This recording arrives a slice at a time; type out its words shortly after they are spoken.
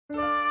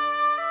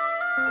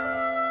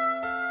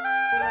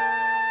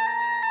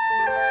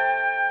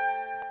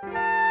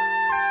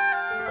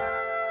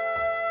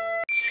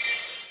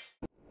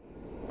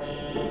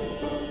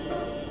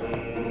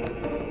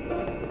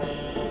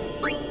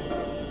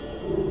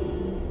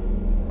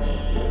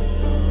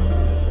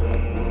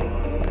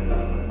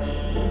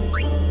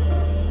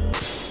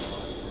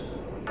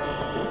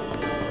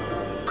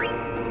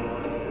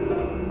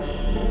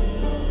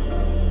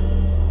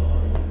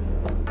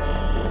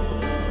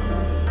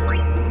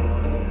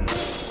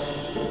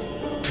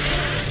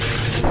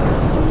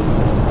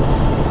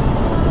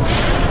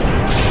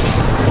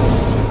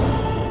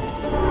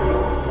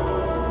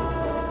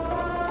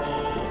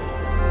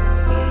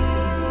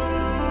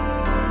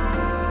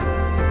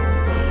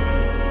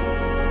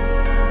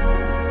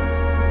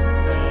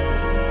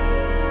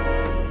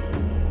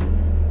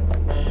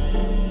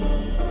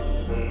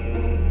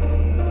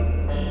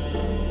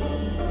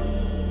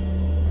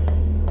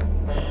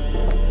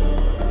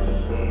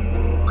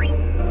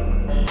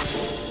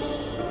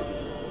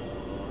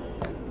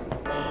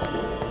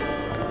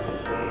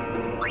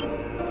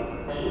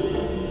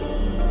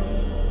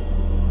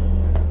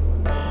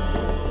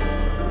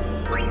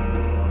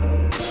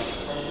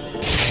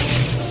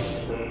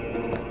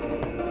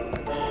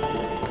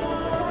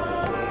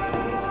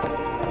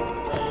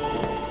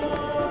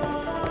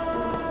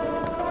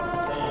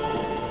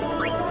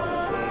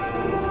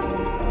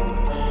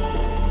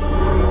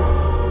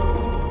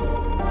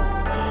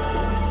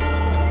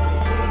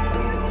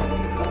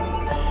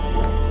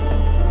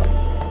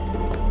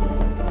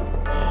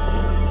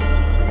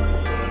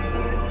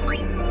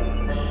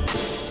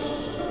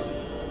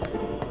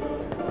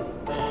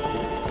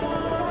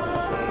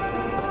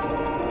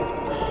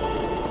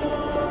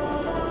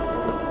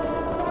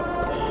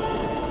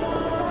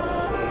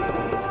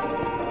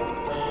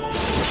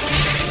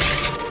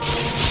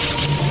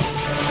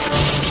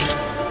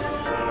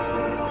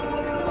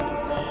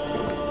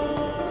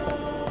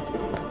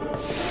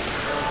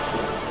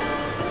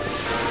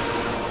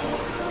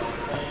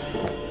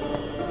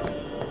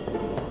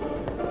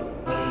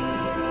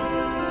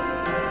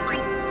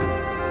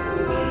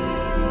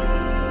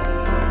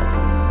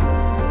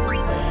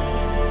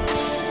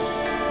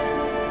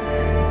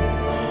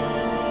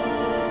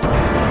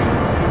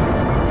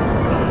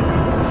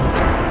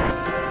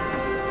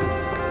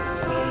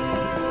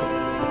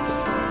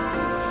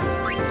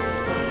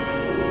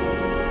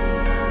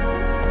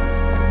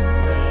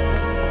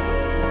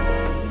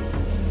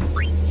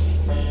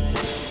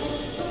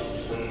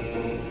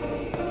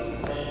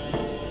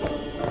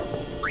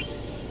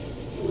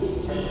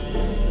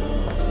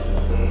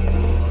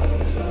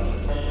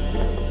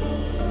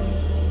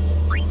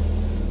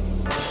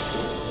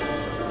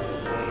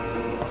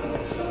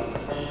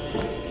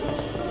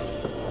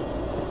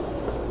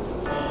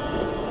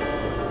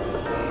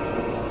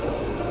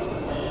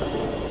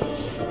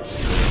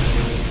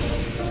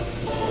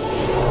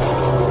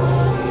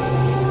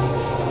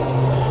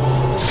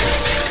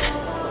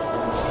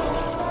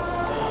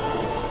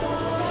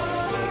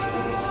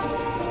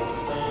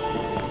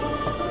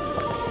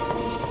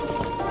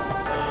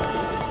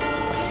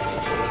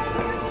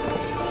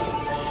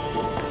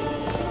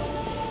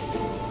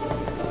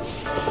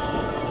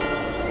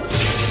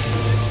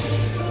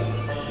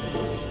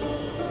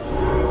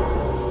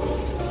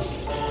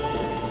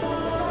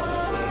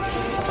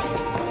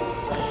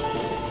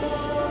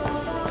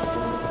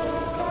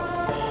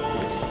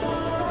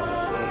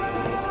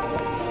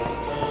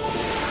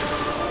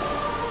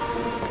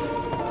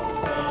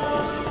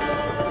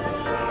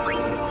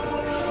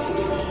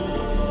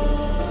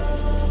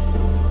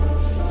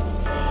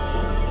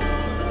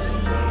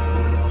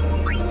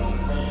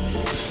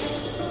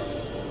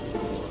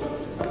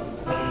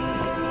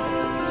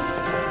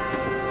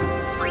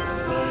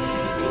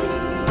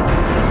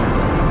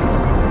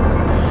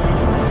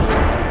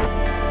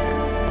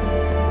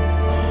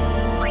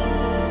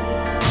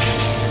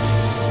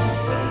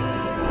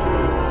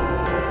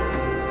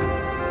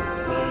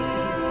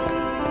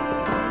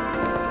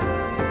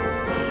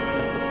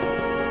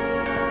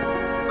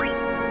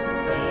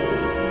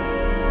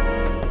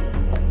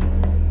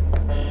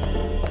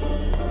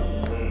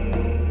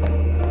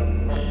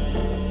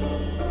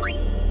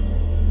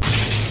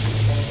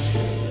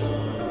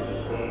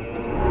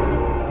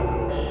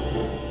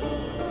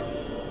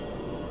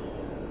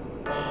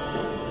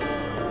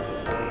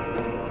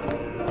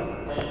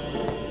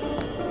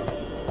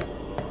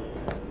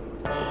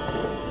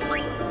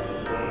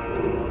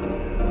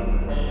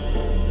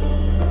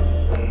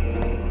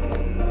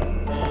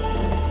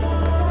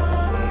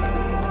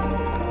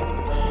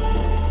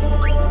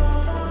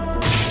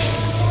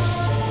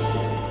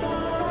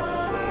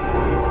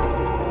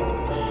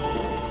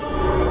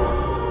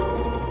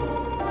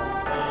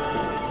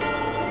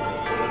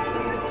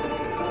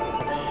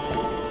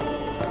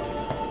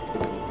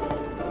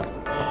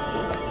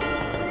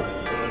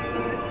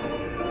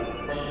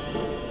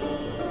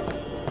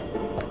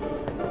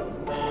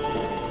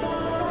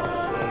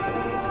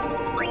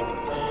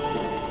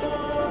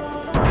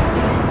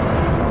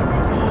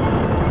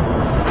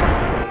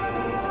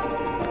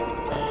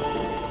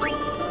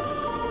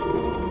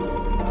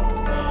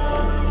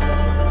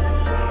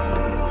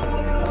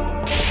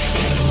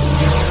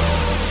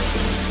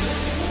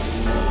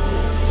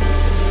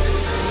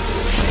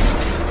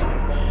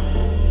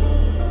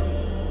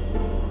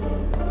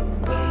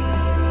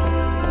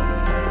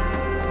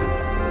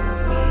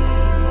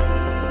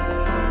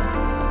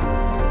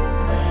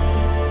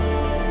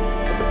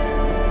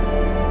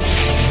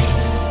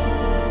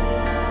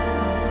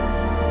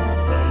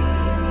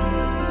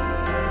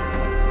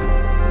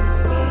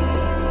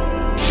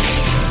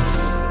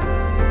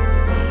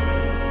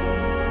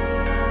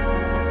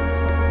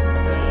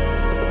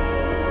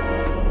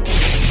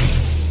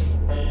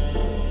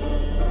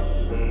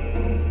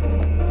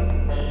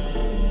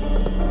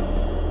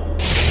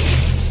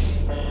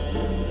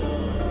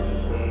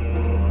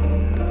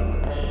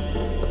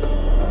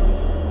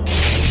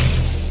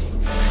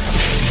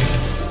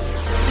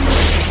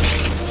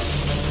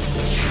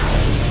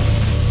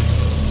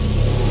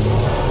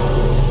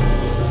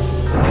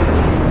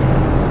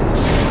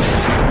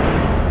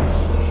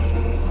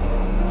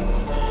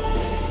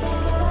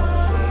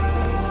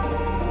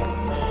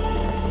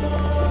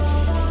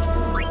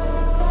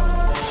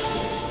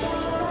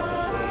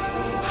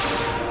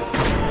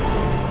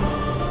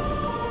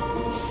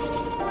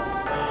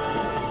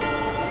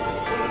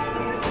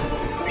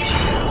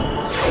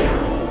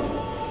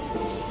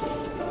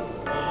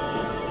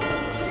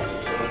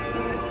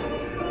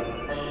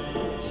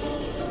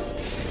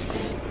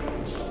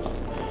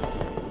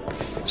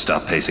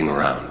Stop pacing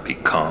around. Be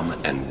calm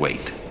and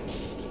wait.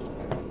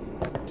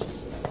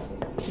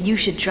 You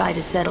should try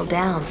to settle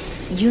down.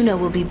 Yuna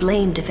will be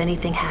blamed if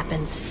anything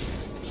happens.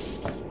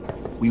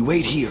 We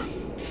wait here.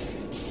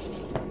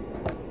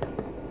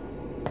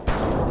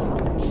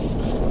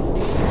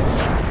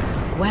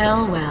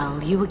 Well,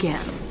 well, you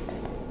again.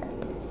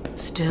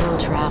 Still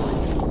traveling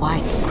with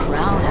quite the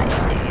crowd, I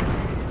see.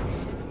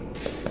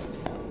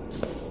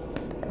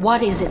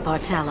 What is it,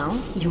 Bartello?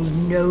 You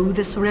know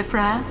this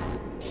riffraff?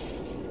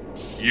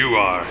 You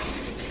are...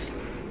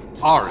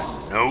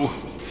 Aaron, no?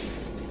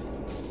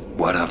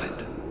 What of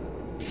it?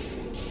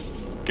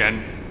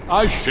 Can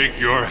I shake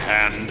your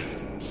hand?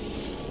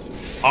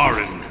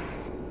 Aaron.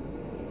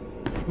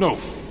 No,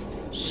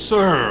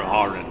 Sir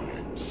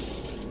Aaron.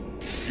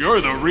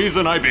 You're the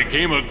reason I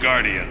became a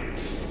Guardian.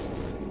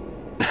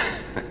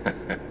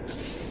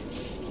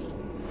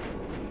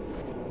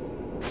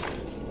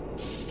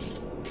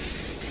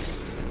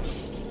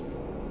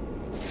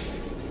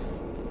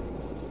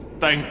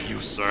 Thank you,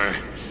 sir.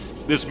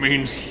 This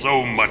means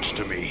so much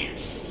to me.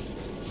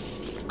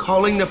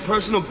 Calling the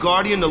personal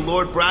guardian the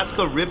Lord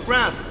Braska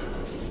riffraff?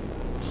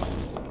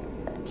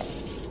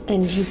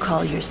 And you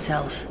call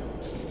yourself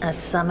a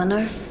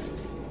summoner?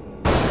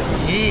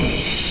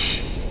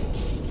 Yeesh.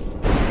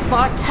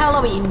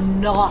 Bartello,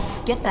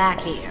 enough! Get back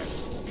here.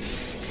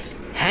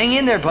 Hang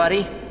in there,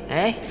 buddy.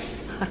 Eh?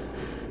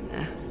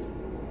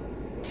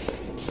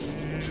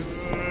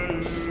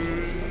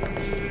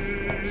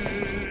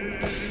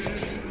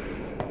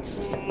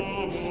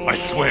 I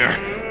swear,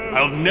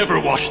 I'll never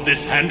wash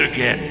this hand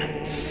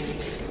again.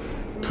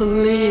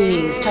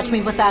 Please, touch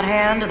me with that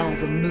hand and I'll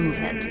remove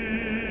it.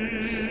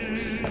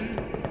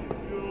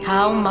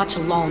 How much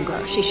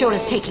longer? She sure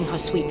is taking her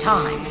sweet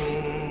time.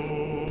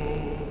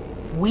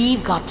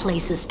 We've got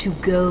places to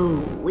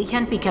go. We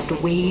can't be kept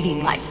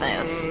waiting like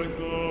this.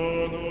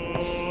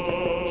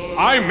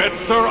 I met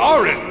Sir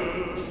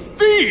Aaron!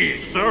 The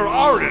Sir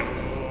Aaron!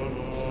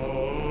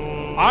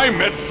 I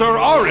met Sir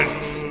Aaron!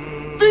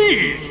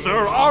 The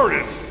Sir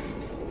Aaron!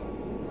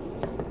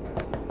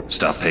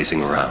 Stop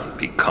pacing around.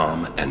 Be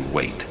calm and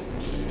wait.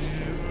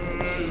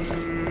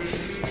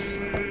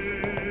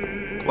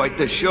 Quite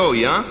the show,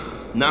 yeah?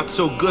 Not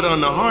so good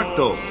on the heart,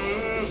 though.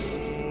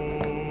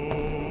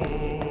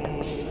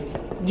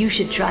 You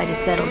should try to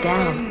settle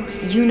down.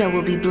 Yuna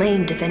will be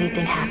blamed if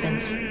anything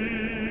happens.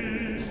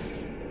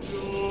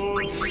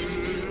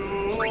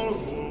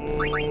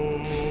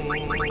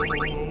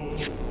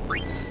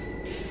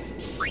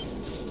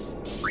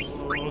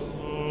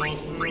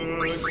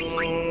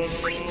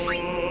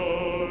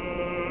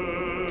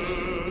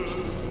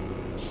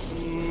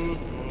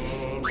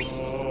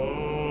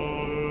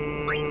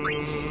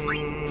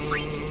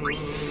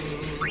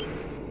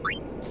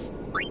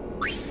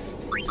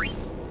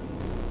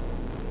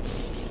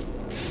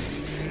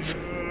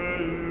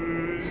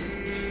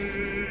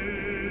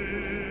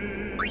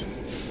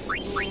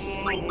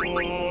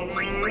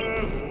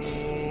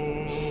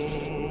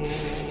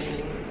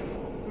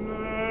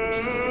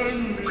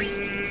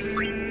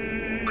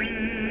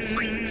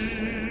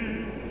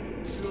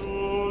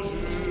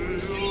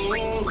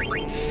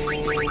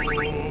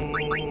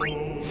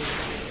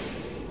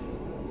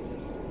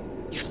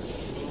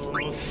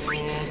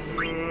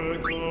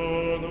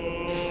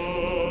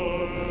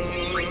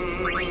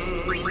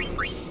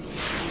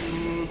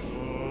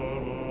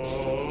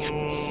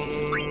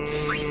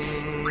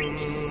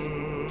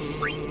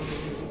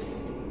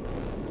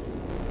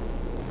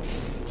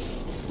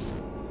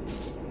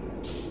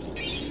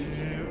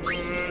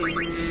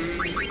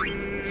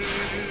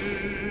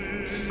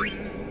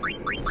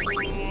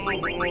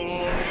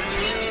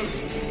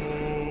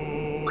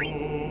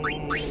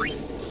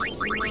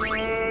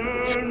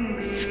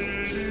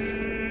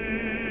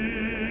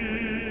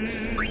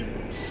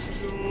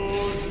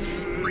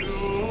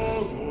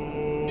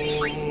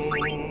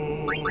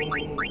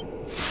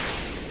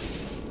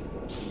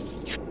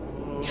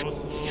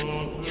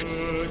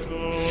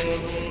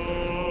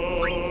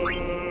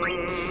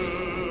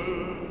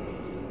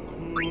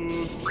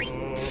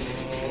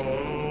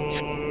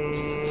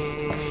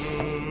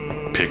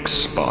 Pick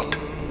spot.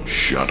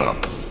 Shut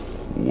up.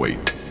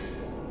 Wait.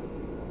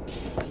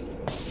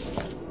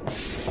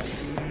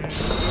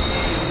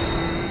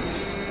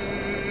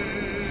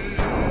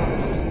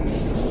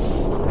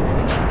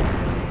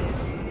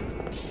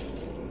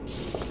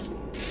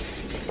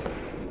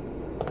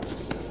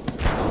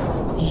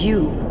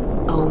 You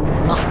owe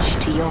much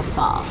to your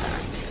father.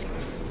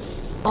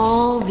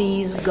 All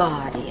these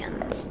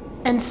guardians.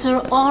 And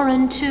Sir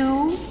Aaron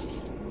too?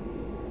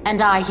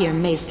 And I hear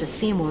Maester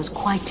Seymour's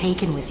quite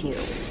taken with you.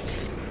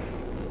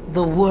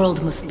 The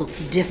world must look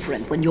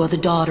different when you're the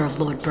daughter of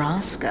Lord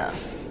Braska.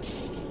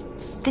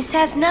 This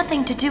has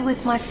nothing to do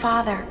with my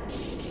father.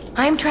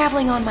 I'm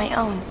traveling on my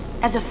own,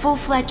 as a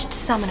full-fledged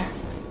summoner.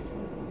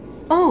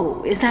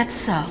 Oh, is that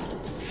so?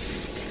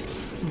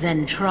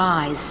 Then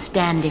try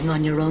standing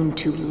on your own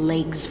two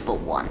legs for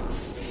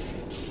once.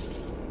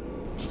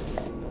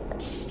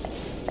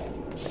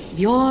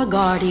 Your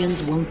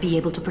guardians won't be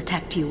able to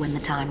protect you when the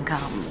time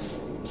comes.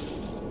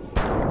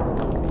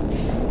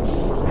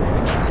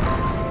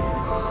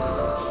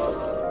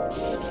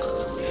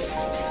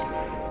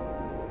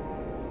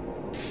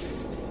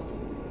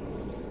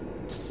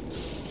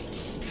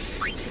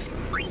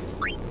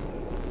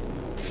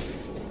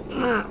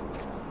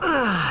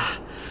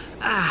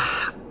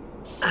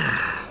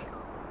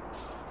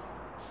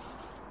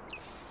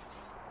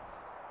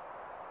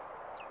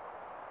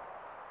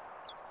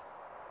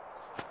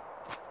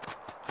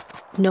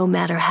 no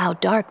matter how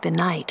dark the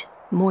night,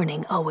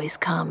 morning always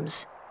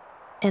comes.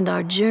 And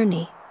our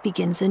journey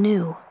begins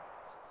anew.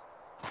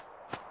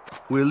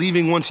 We're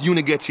leaving once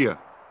Yuna gets here.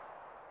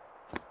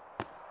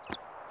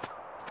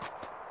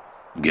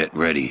 Get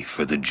ready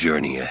for the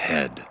journey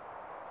ahead.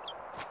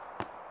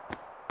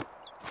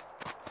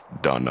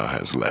 Dana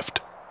has left.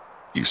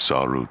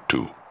 Isaru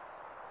too.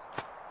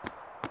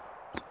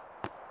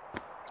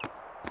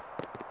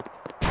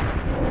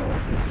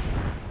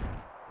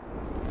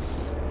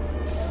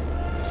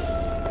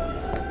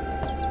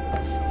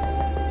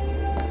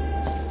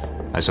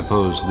 I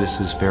suppose this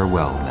is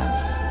farewell, then.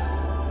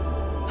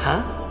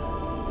 Huh?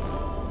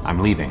 I'm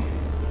leaving.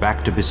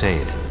 Back to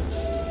Besaid.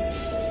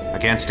 I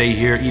can't stay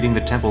here eating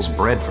the temple's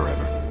bread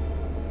forever.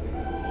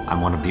 I'm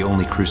one of the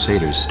only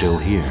crusaders still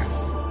here.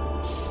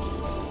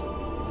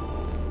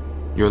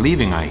 You're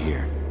leaving, I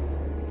hear.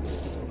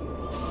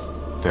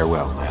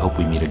 Farewell. I hope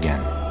we meet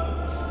again.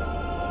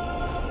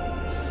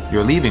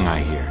 You're leaving, I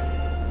hear.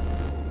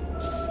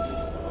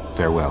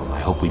 Farewell. I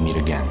hope we meet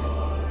again.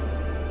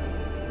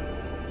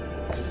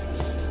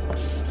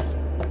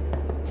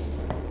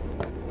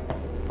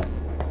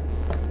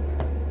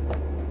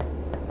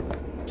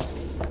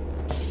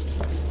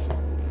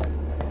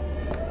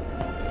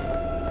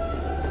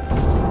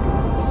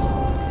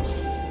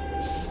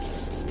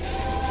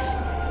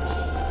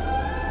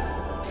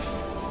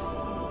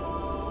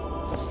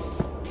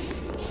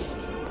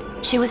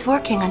 She was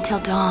working until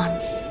dawn,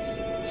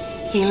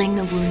 healing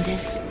the wounded,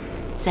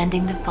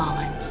 sending the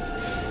fallen.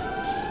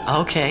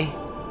 Okay.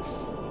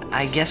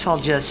 I guess I'll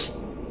just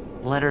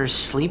let her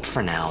sleep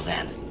for now,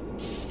 then.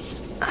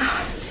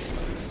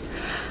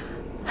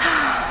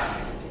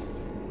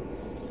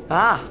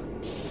 Ah!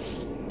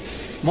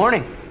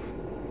 Morning.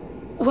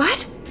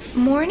 What?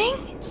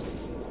 Morning?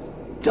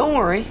 Don't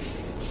worry.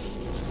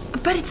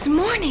 But it's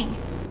morning.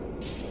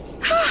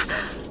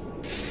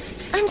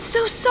 I'm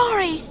so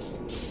sorry.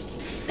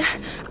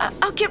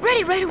 I'll get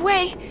ready right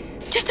away.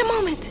 Just a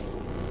moment.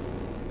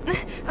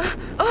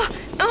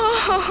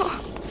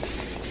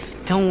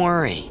 Don't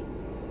worry.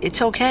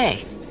 It's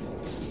okay.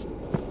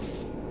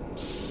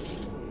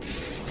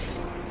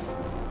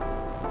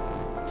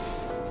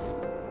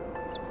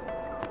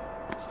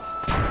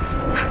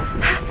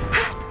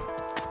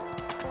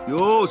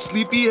 Yo,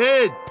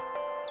 sleepyhead!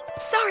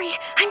 Sorry.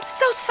 I'm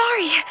so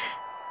sorry.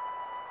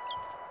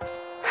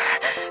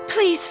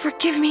 Please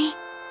forgive me.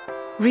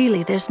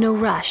 Really, there's no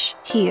rush.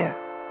 Here,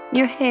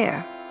 your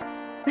hair.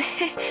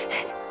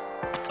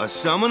 A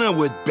summoner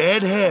with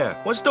bad hair.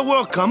 What's the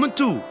world coming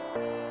to?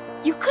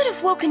 You could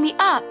have woken me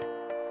up.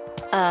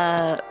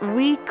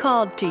 We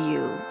called to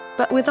you,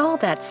 but with all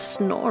that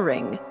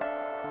snoring.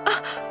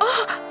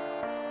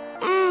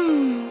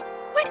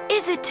 What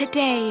is it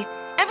today?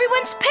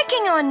 Everyone's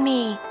picking on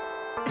me.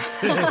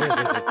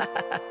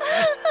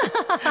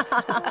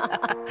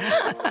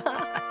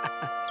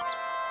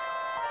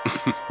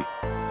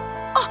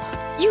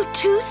 You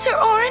too, Sir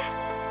Orin?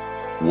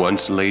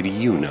 Once Lady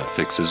Yuna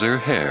fixes her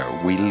hair,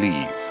 we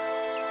leave.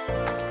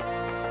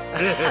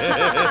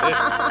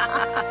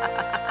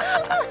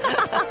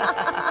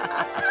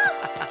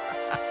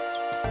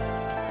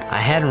 I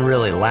hadn't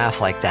really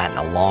laughed like that in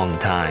a long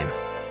time.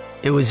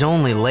 It was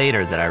only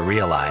later that I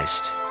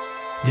realized.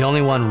 The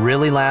only one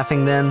really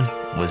laughing then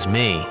was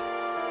me.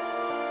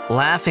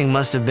 Laughing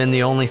must have been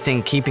the only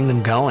thing keeping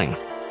them going.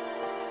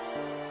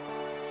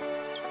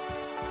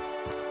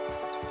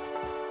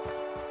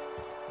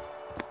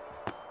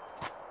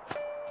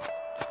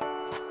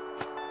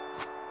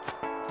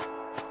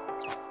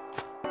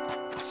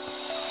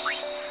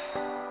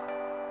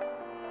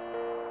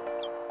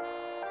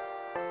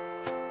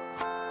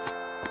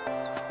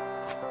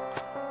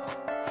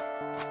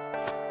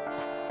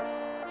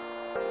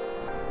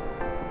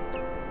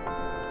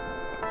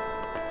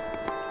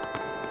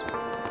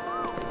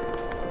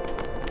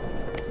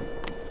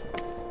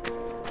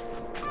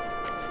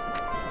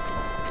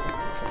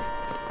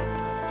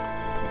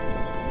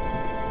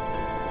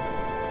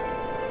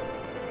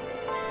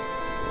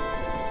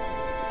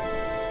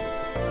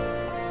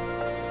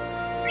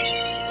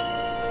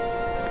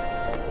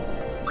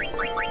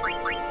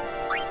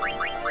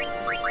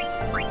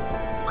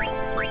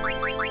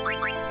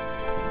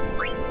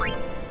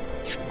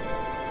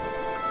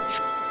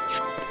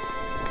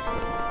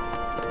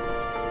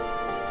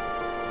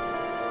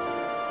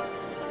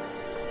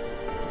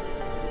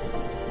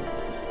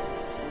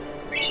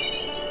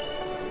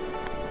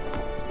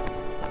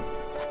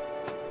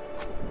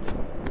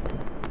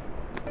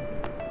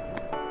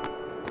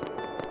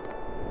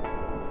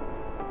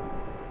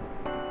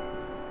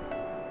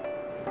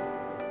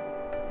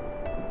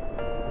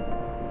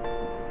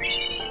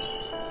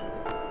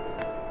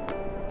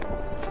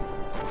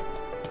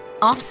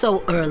 Off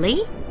so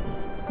early?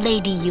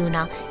 Lady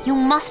Yuna, you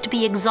must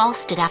be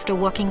exhausted after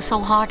working so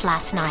hard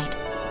last night.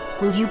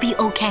 Will you be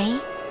okay?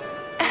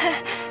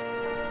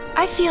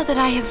 I feel that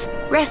I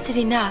have rested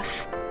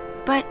enough,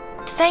 but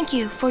thank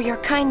you for your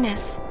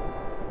kindness.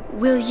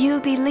 Will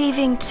you be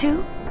leaving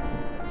too?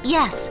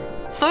 Yes,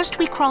 First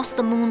we cross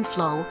the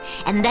Moonflow,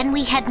 and then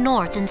we head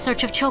north in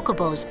search of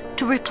chocobos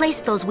to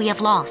replace those we have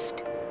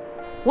lost.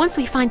 Once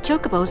we find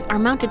chocobos, our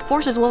mounted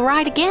forces will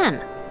ride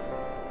again.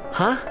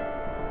 Huh?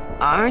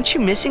 Aren't you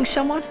missing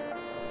someone?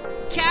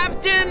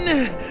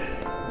 Captain!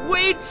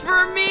 Wait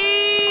for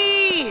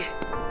me!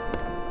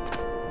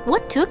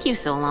 What took you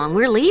so long?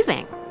 We're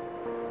leaving.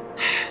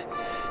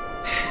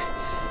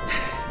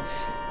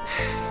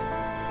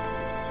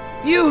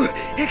 You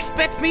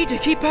expect me to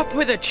keep up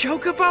with a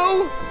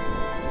chocobo?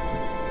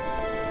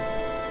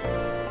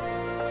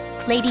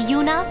 Lady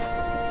Yuna,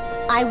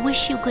 I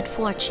wish you good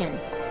fortune.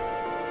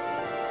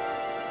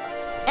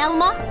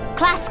 Elma,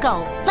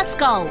 Clasco, let's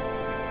go.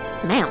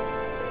 Ma'am.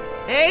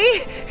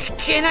 Hey,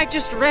 can I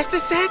just rest a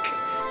sec?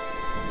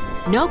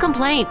 No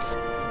complaints.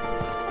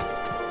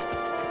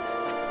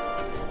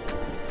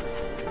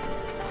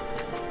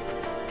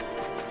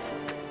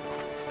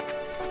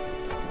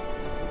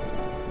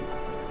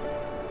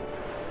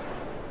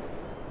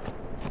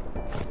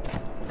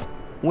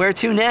 Where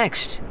to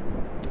next?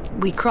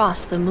 We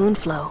cross the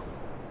Moonflow.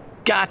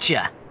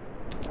 Gotcha!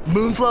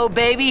 Moonflow,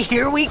 baby,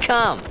 here we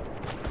come!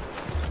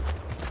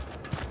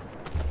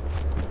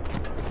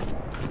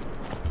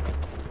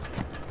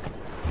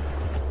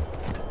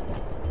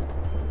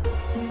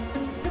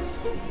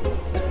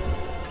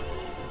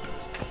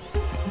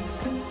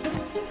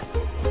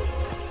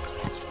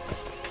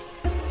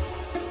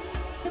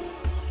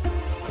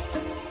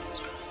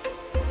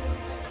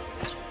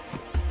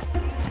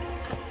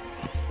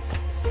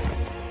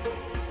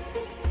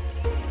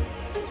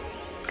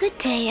 Good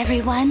day,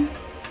 everyone.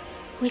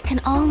 We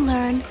can all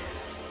learn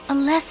a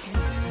lesson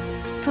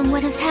from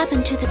what has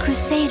happened to the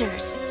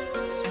Crusaders.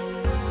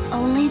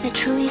 Only the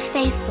truly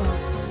faithful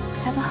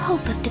have a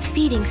hope of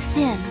defeating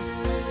sin.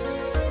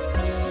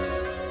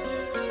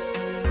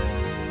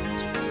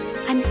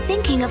 I'm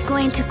thinking of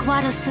going to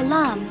Guado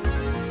Salam.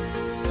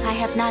 I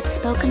have not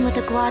spoken with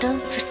a Guado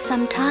for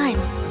some time.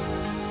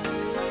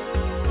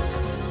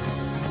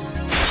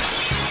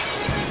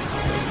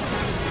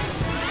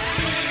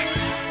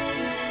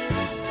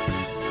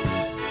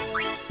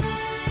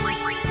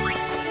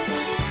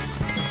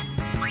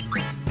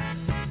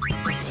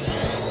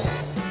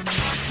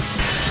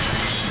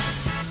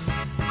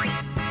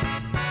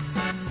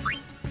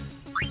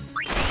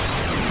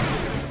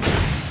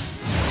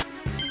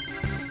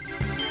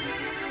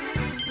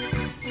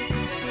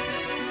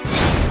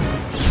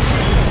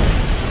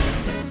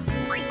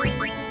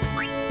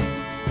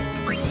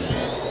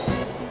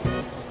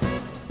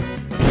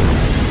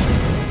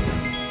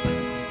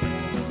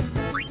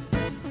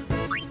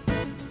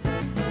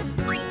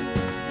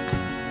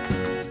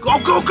 Go,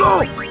 go,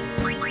 go!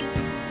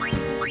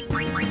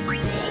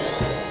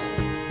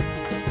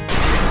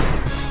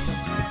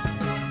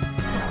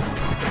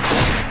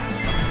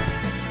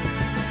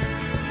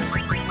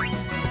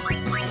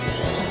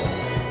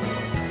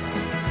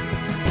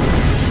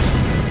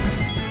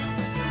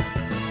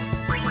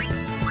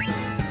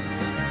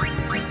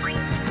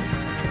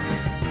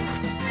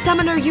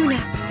 Summoner Yuna,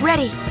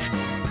 ready.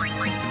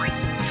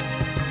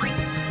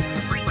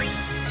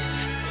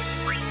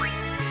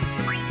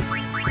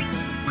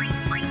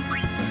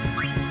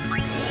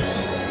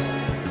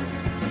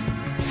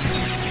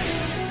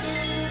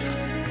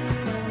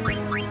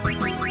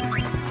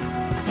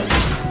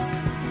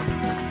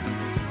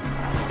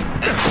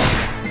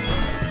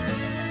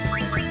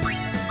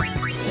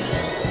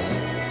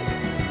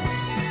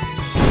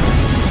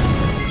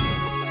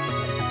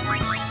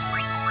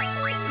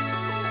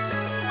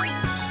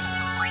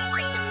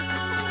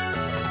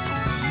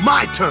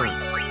 My turn!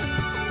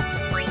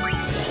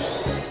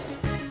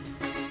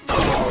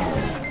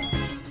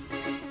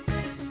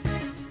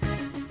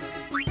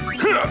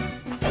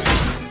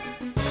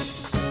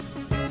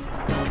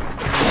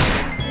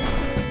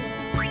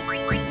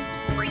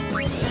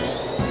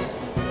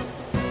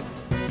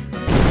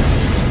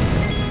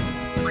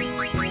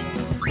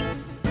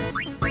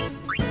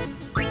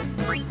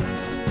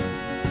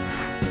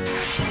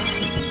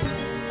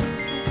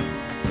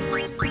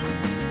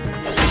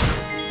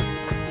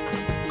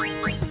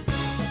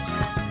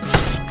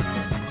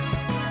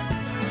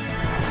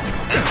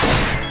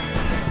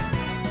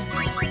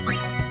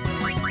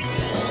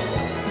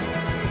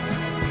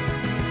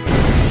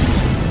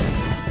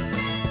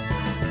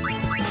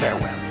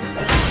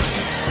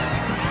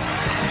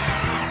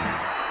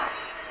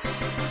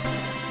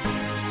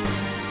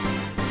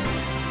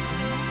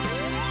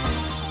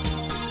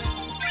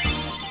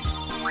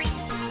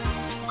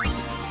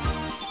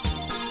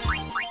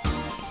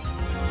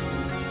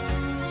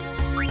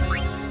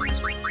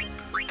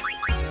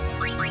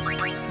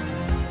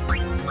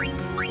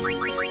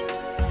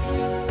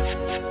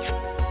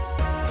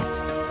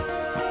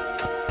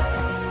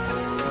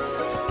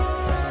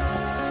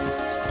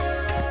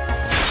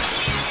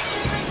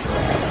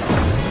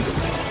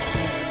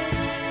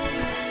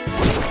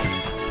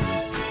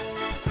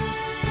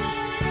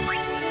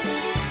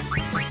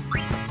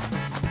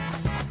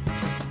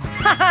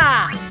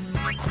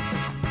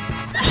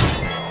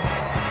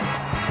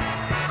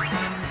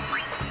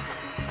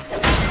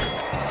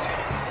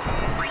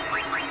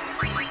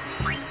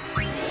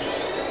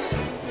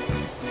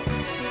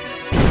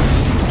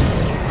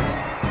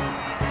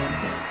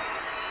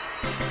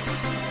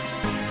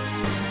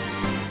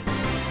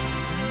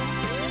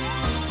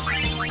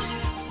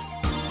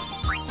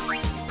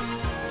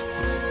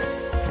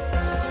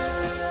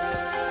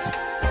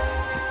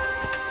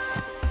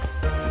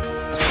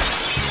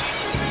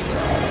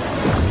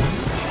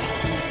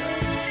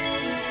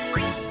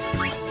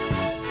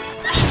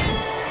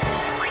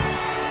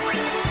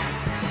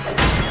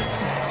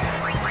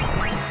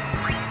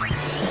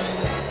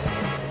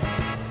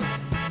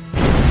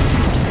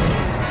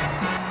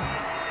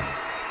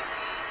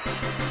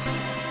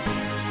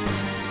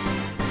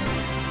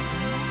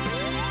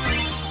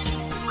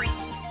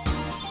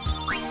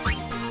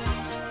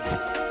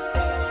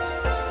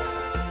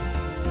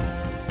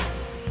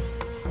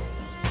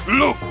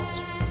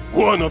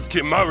 One of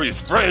Kimahri's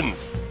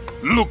friends.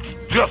 Looks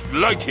just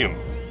like him.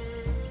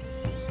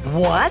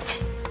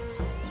 What?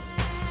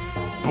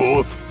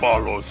 Both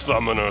follow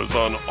summoners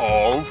on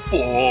all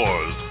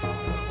fours.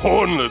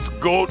 Hornless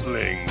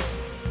goatlings.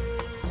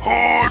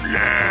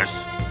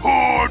 Hornless!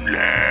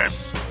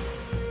 Hornless!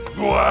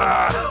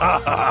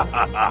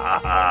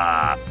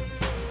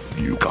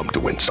 You come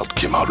to insult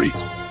Kimahri?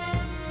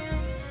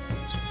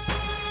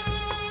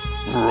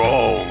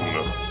 Wrong.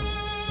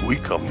 We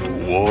come to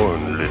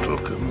warn little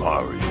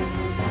Kimahri.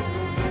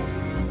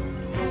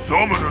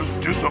 Summoners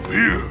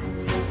disappear.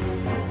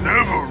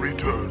 Never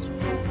return.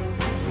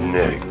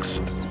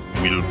 Next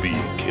will be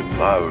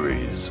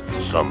Kimahri's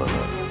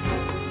summoner.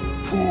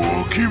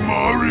 Poor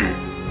Kimahri.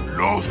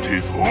 Lost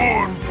his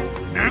horn.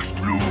 Next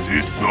lose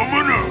his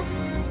summoner.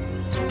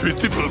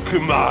 Pitiful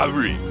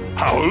Kimahri.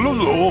 Howl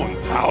alone.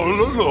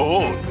 Howl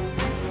alone.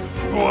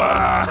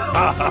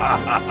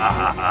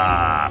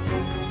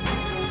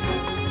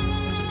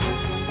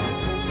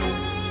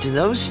 Do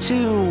those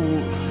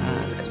two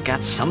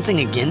got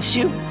something against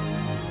you?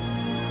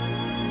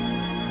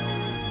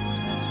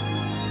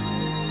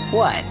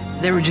 What?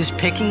 They were just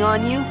picking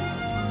on you?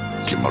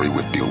 Kimahri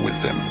will deal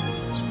with them.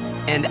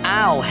 And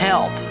I'll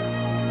help.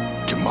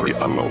 Kimahri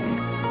alone.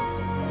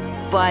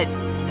 But,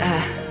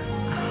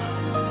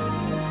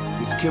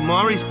 It's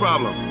Kimahri's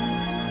problem.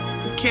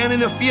 You can't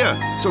interfere.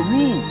 It's a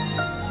rule.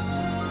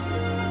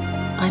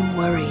 I'm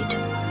worried.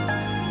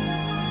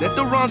 Let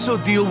the Ronso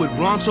deal with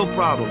Ronso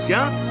problems,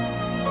 yeah?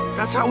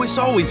 That's how it's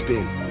always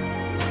been.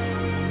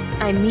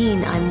 I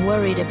mean, I'm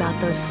worried about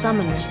those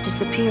summoners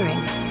disappearing.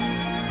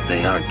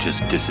 They aren't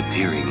just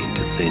disappearing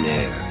into thin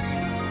air.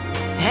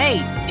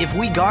 hey, if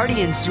we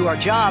Guardians do our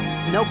job,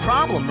 no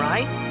problem,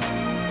 right?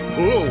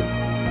 Oh.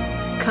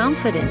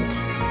 Confident.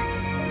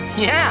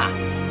 Yeah.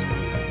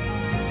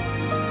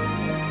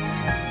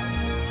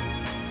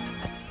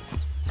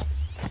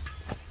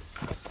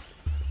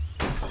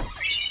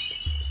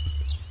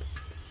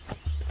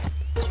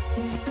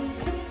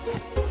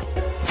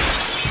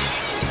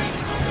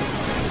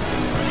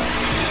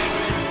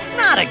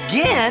 Not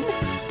again!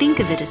 Think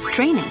of it as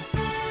training.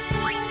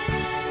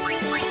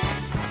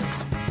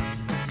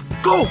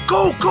 Go,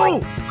 go,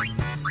 go!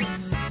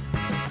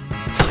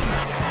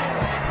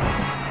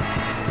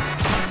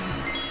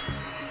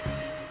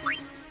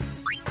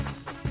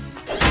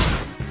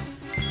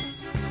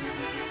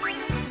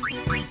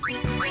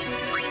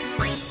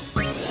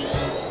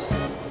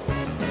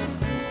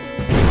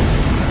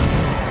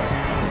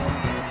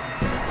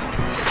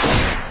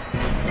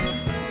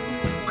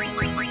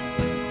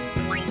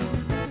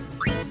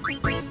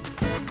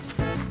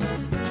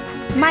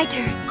 My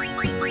turn.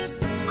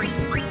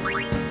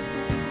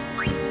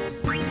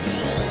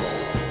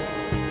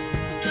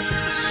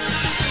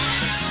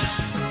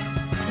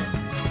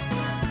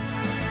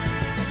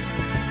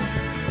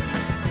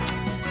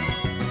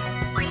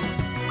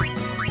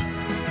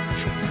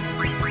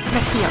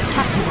 Let's see how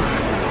tough you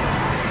are.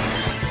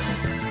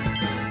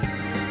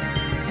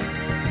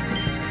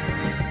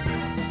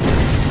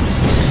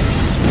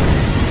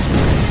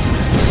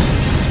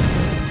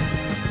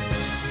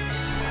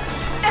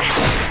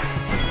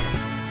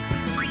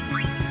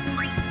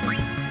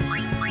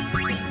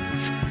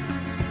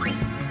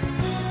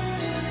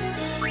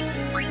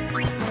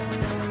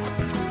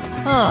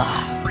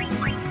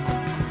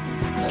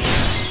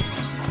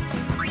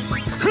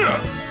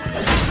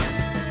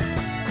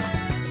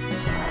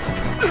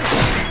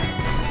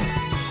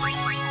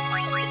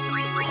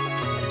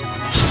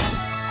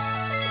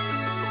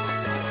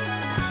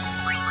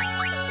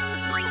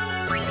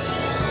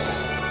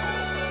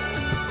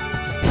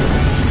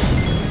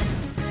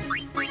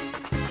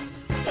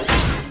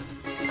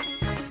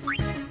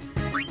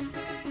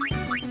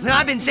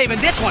 I've been saving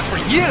this one for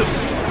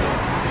you!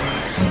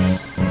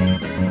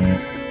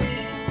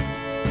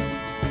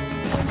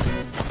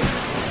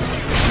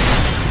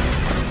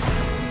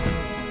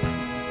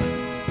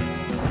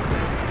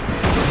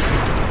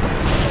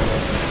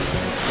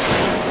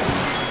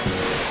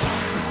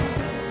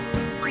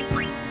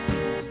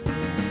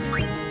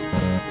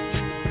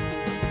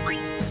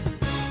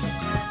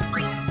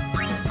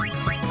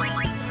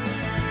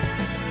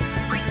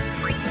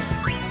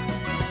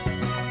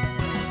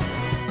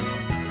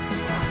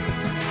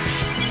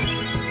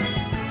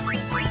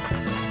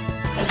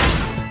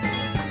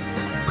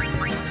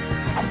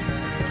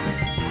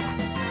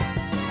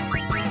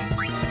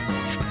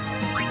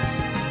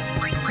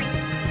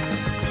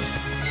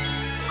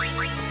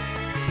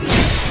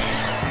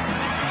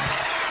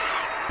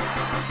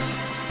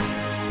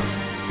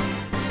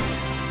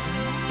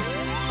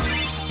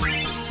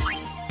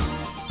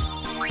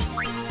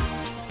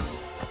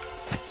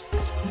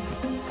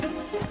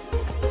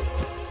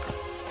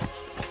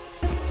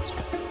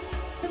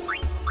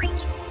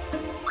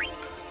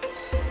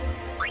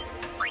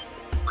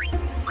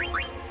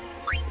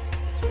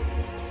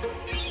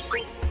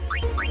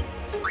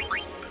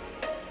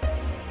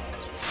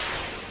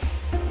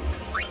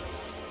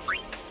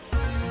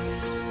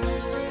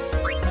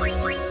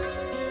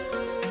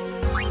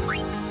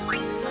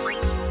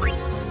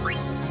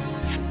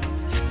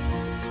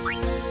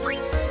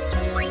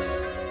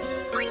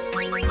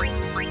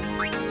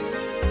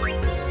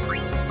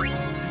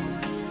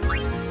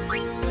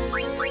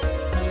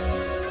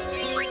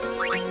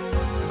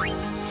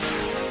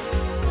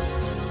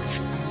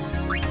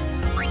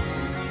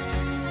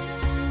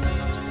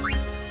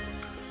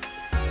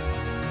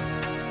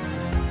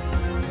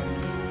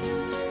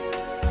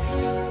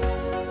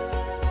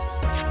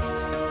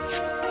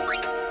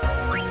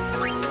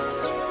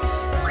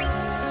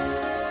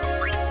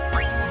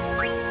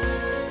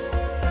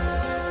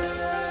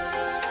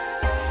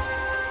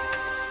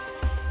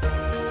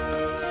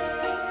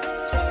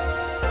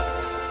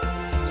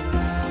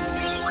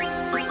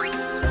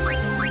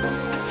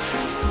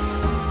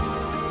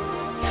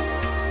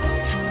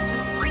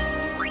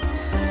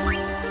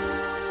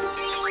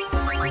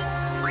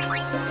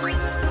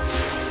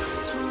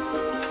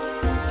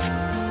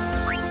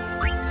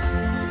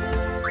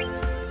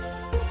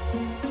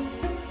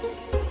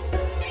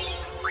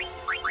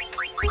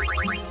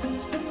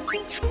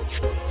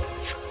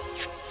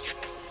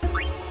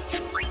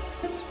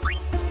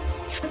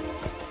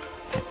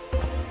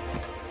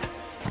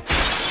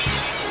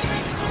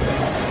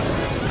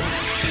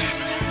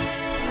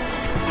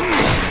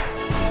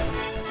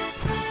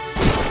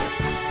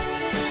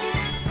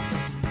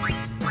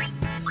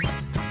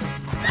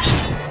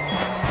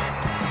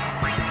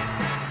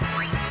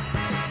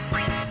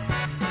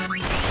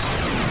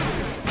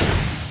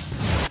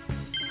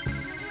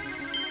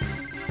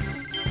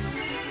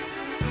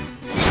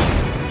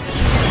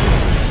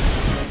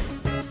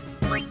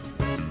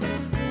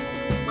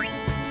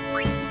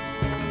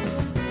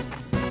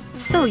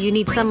 know you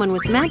need someone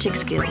with magic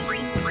skills.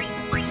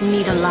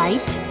 Need a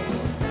light?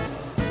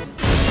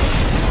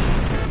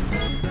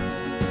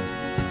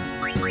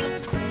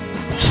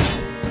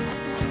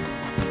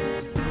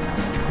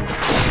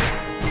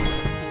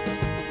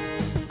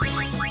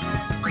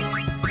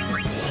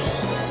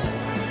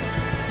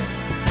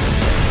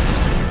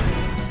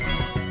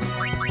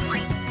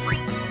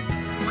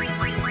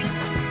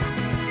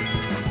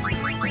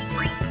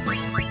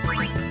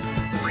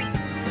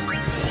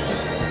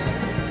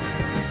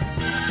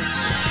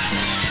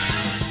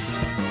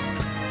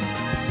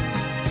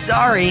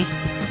 Sorry.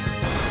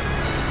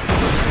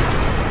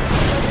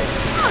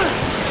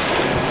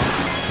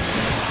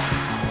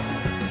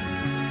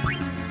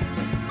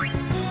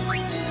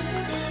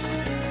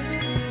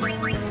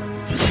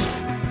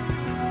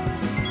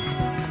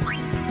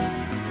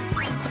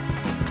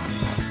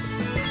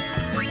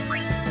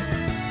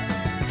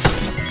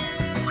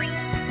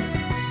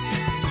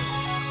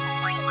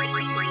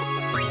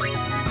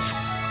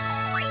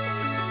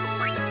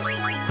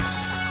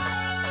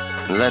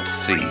 Let's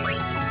see.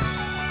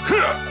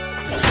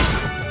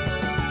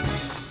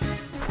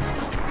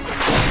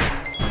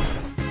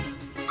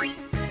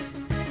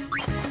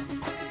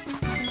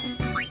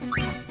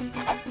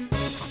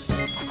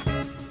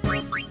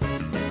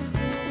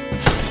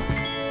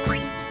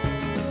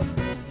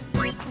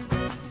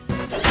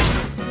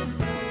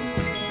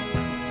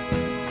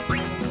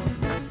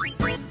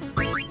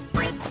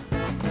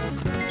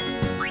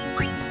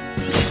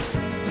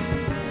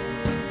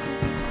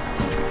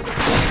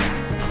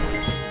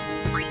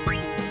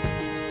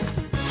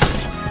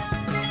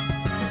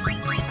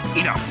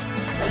 Enough.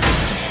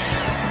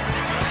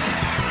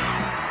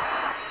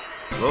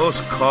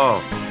 Close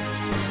call.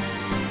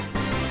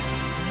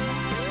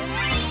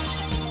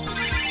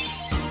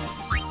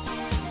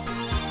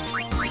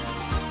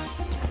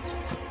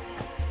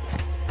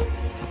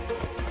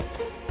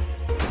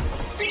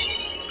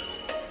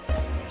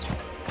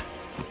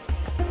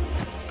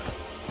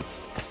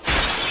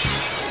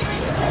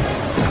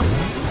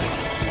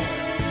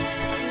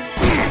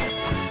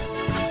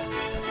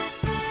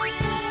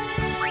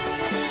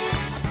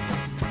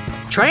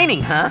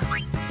 Training, huh?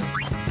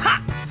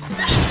 Ha!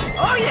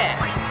 Oh yeah!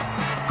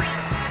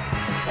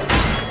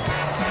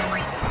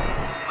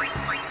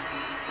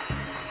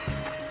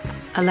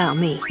 Allow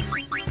me.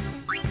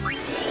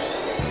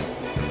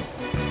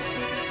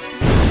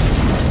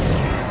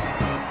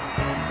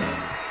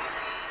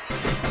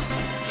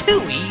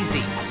 Too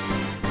easy.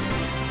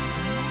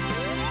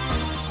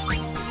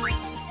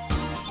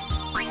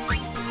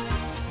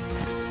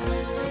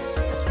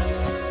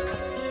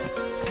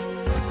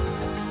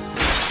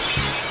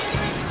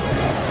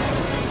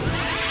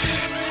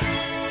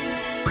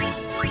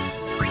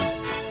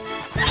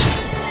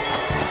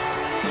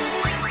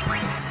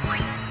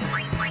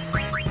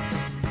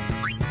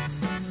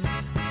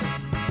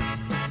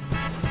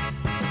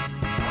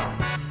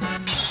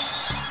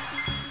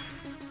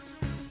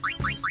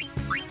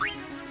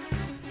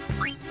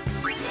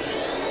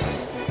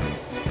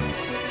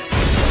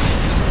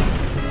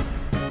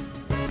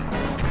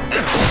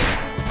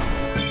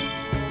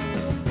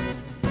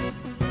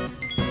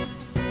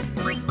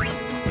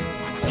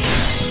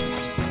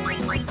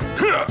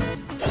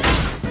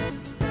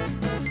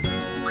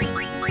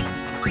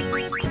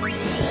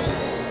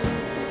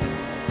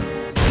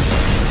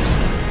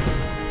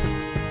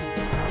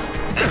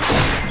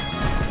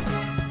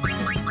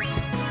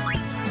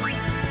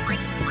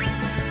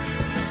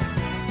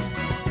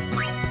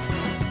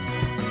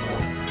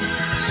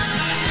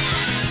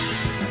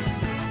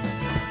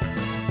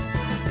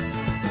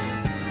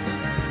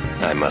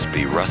 I must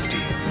be rusty.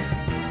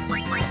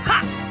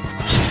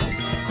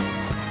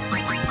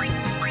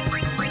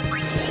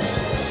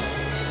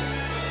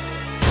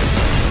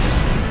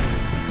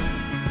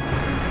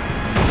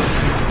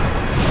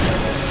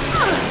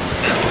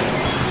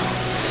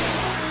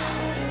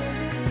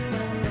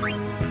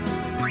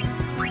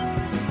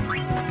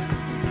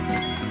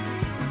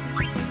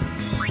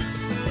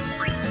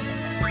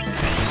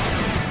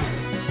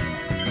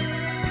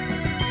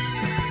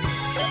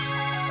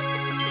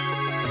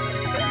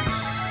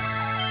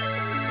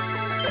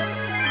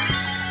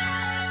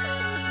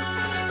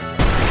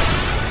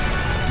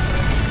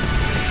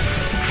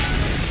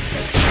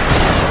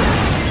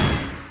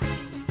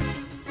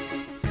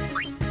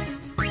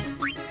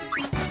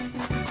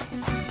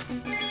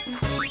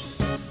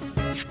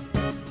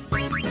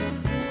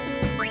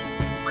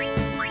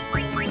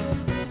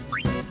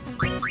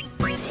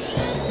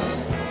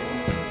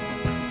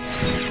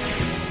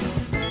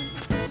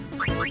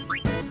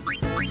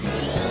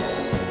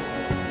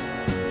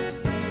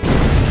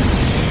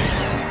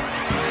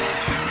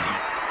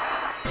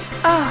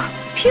 Oh,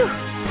 phew!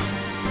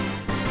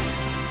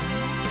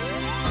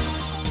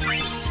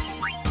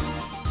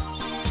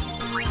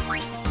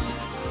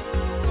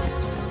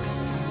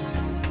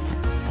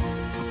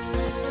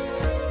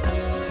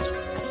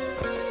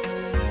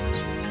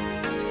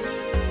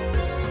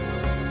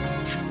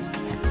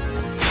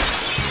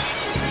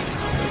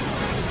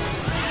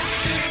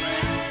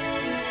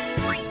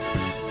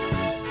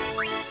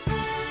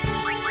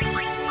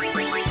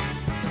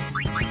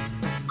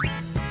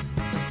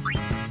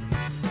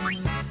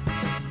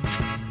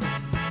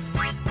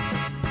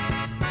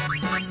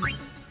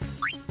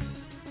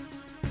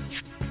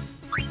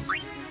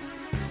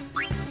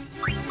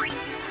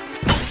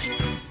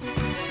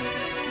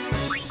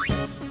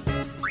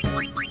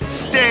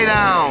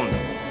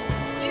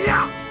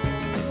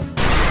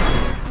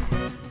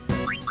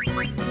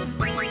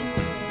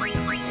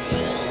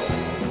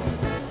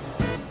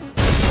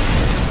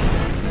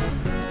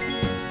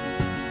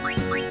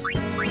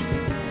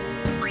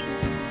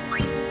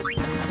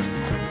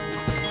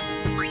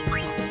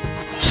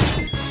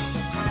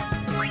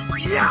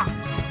 Yeah.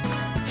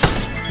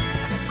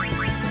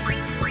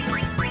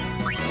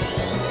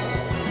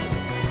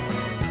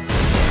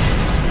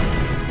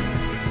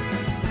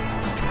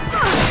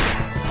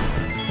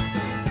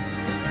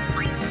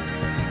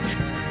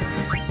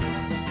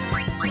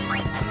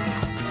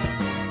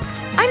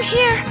 I'm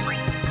here!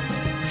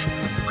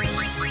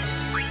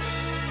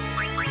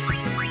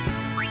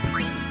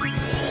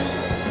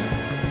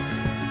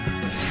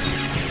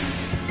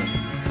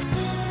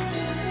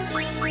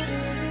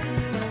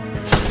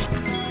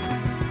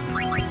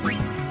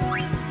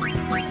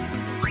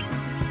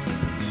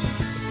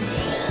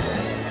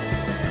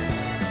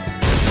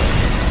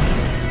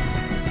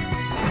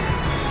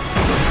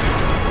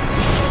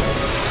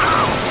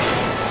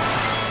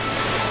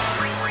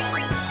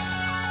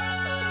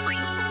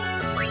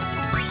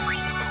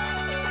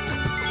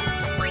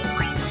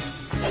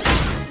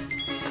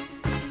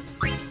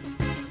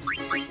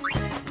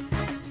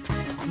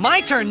 My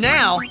turn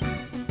now!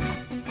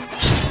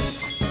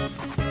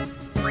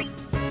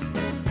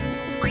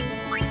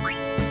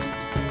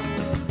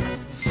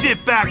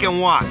 Sit back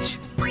and watch.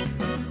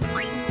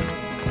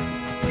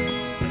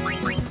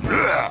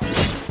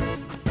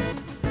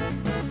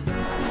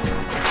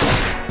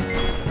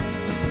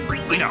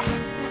 Enough.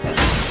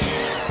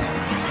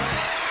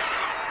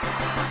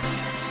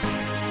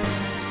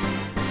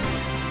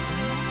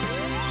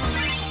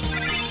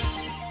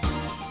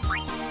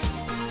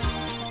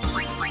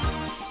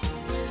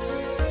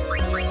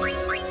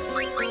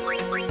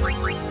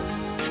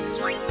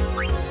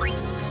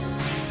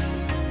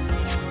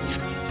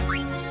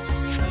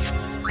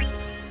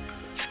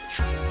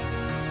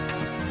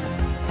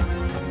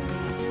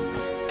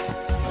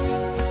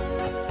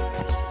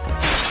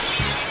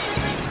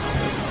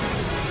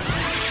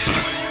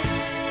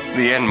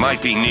 The end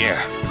might be near.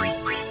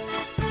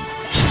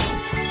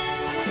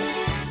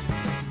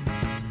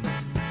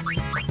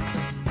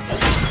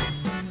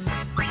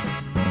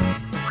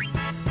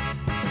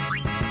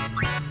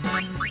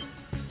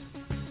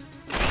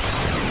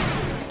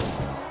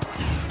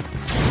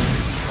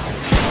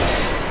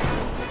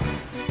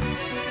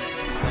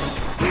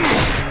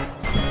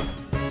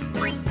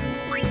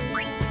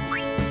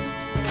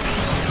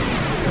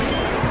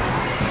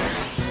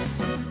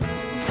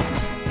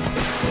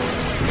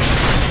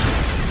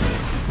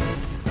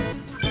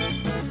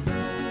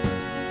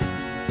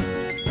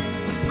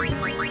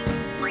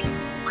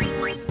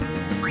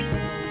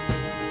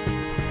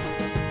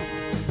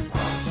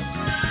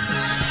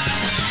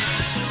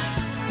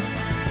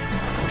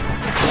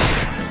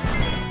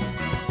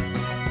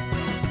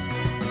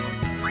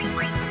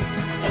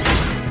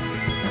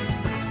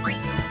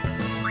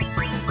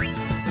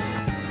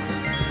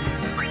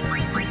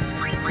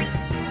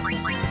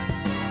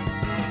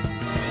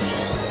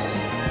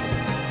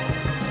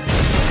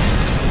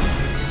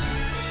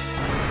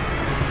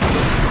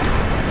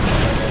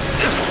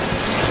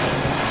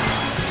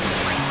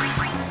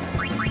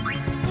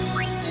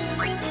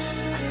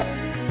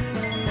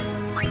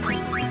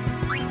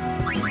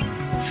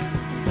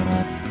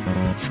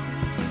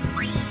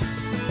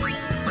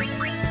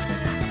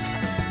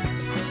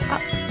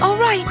 All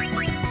right.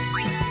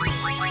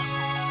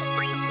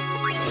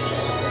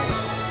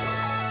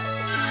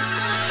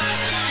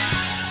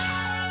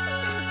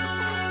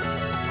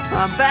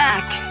 I'm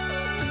back.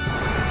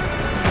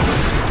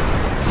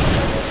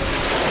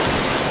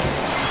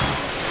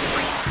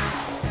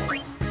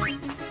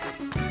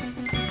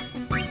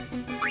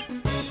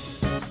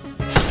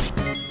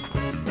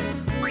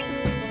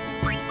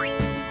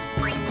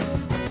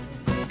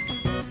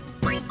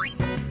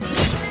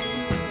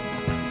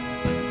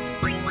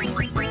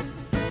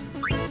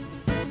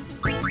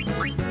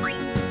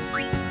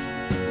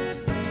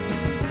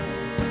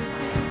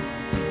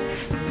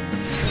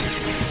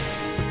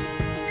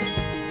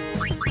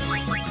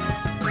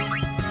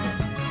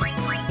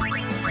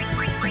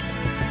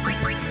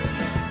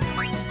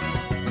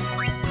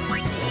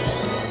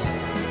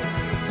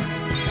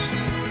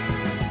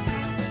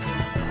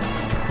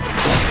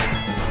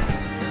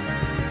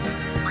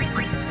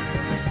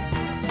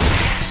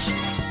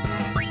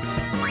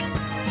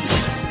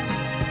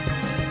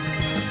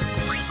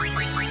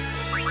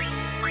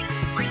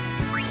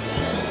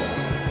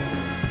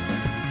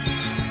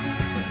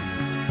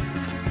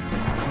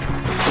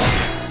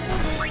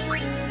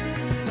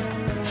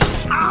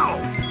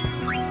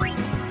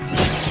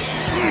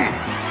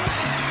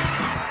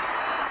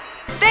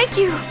 Thank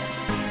you!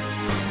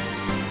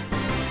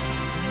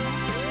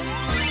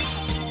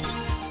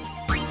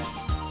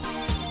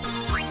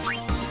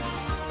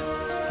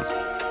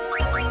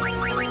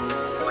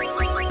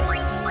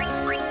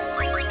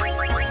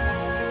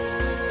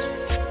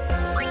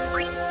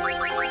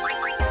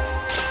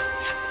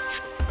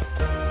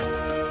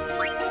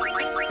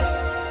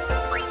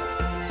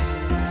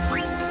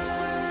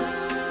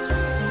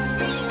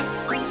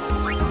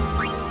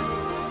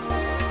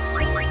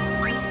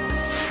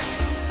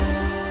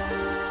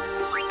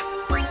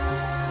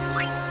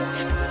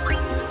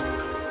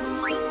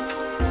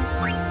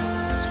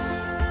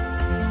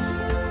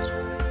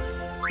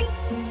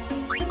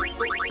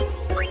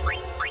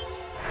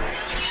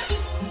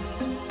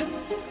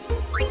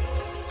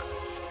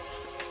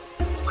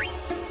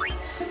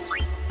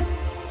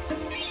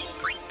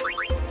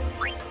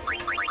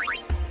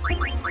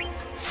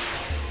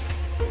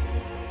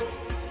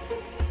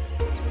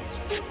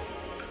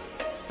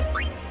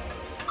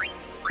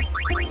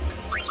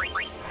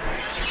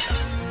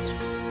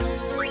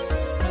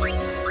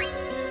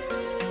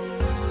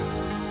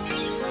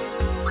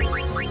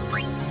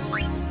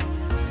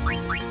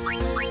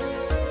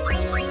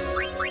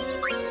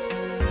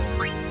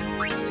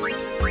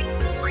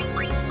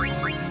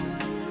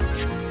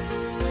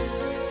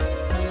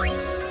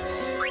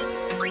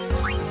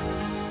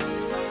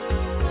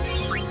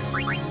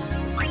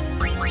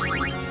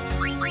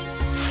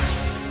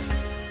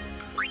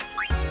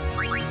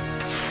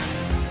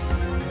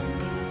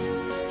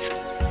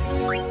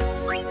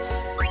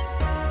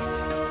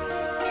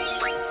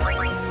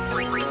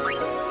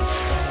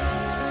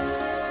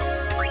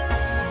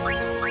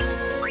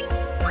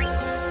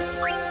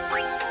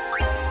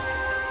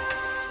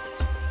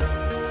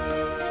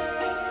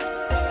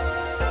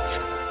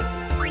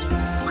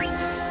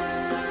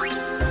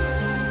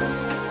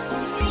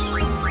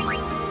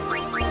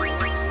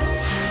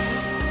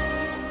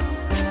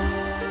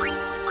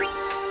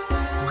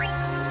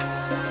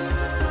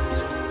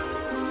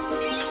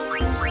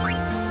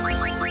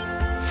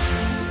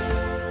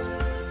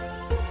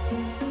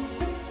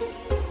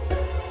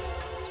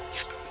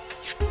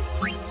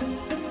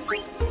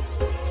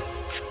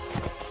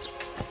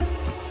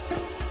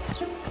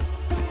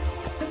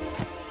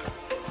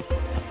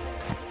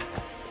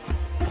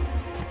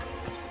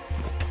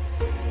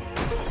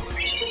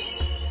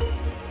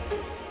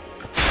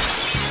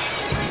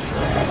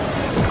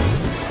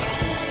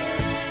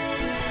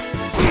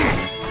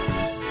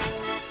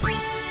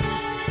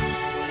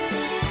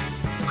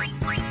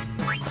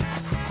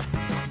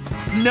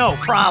 No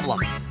problem.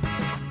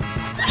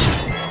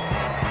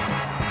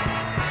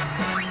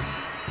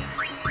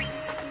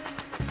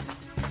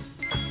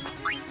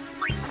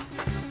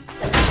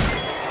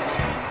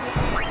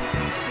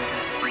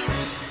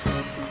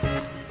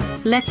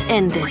 Let's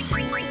end this.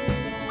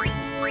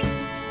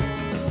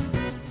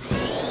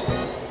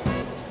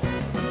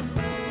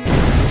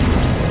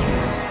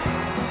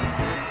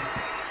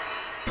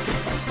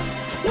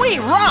 We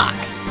rock!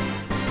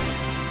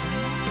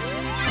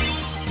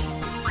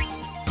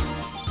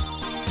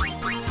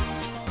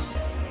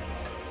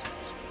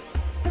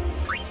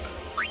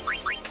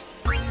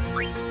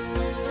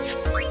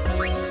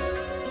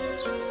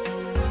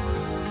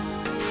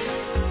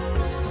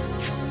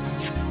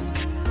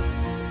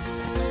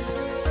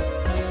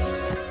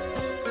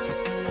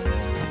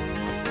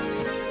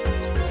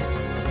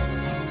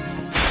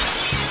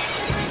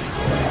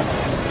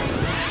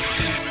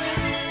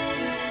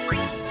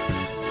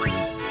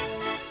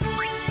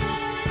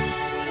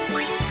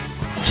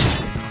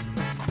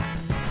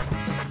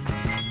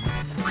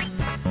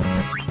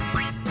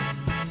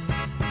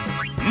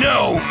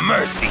 No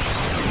mercy!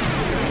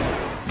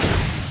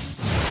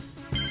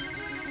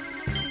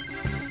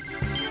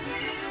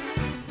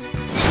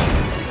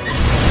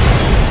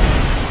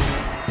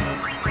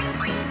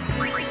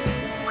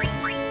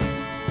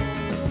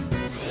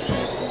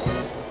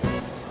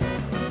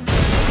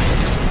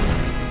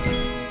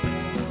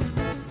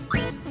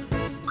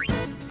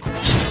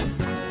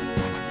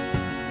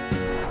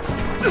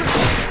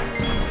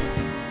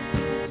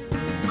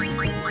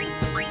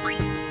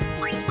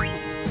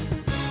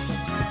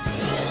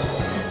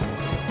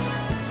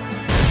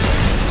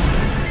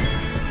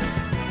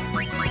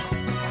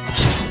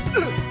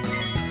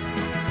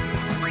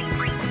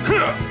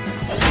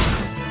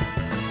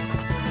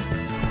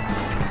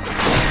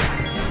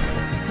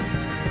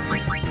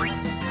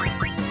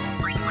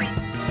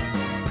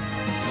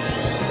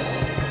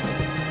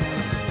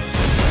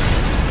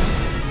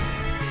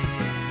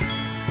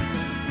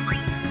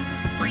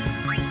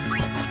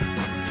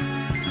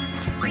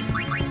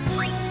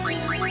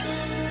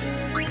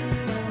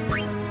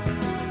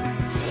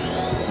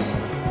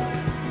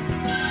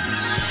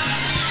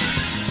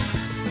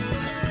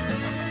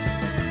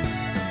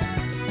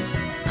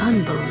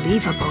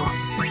 Unbelievable.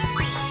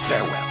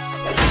 Farewell.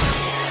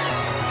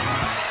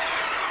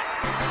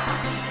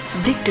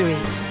 Victory,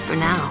 for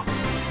now.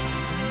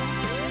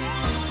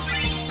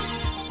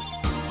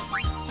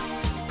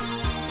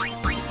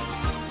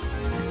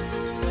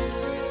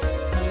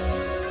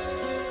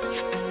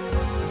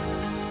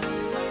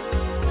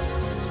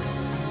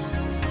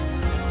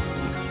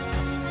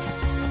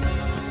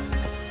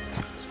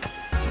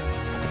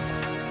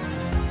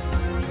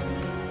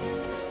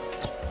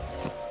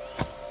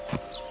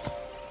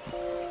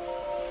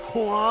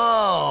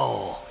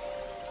 Whoa!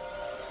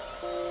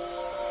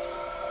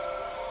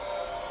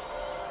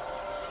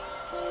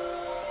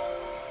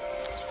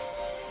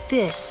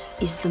 This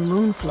is the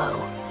Moonflow.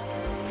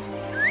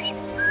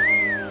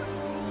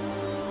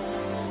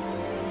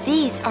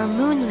 These are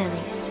moon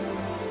lilies.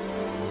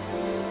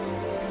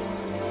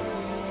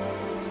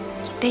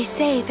 They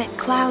say that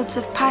clouds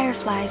of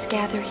fireflies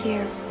gather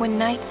here when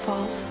night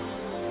falls.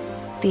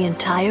 The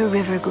entire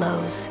river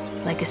glows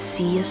like a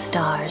sea of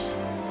stars.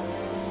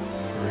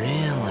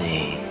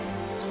 Really?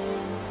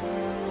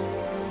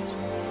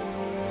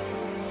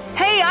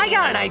 Hey, I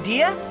got an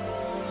idea!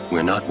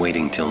 We're not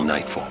waiting till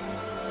nightfall.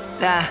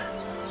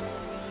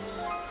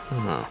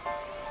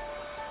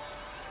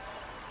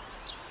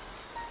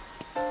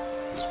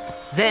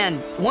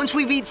 Then, once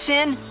we beat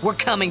Sin, we're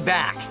coming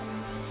back.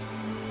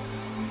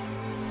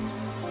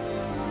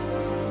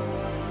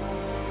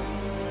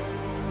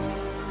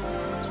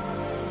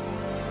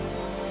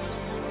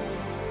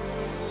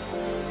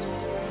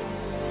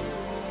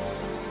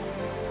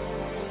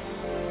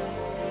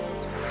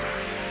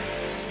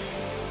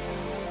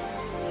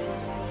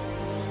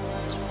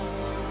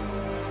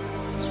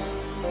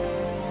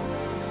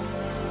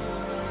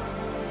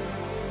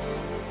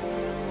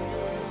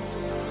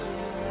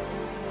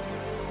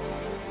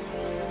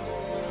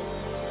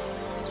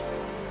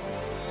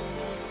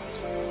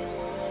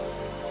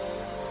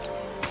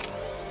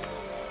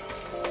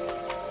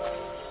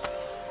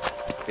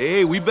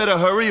 Hey, we better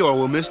hurry or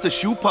we'll miss the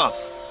shoe puff.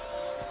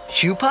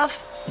 Shoe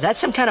puff? That's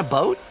some kind of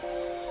boat?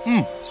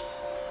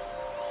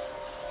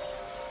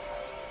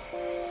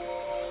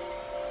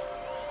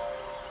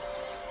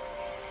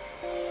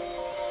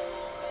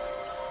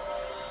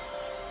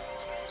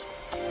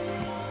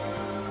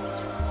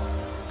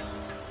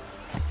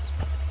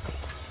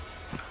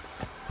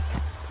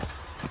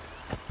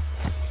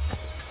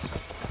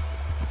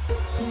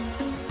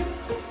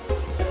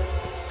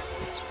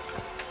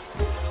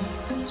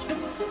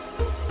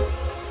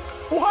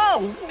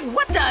 Whoa!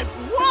 What the?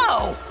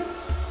 Whoa!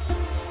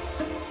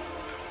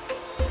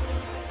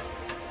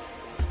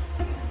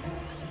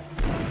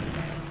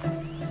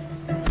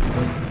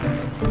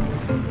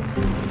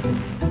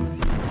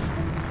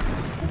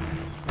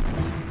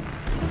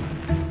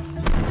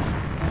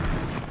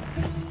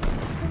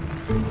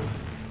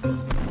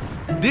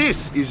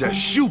 This is a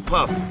shoe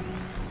puff.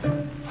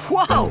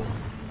 Whoa!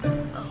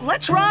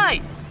 Let's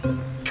ride!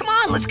 Come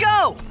on, let's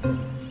go!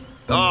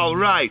 All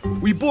right.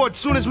 We board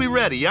soon as we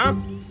ready, huh?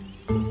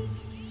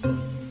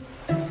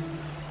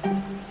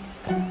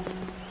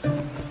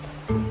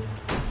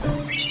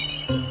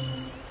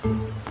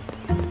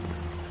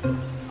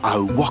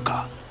 Oh,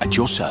 Walker, at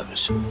your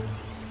service.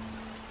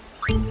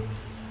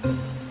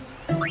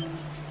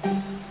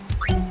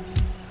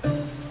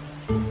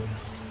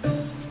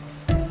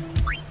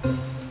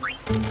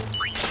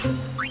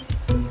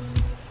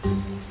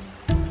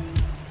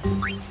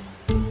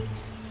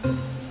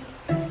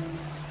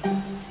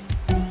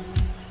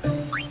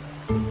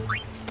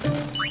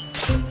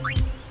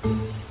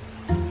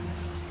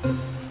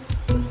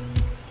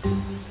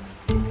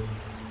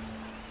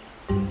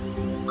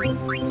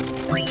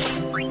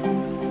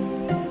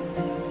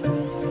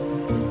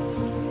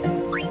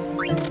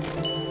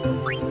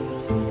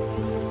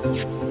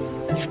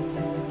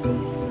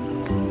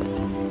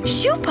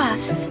 Shoe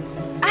puffs!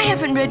 I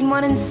haven't ridden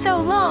one in so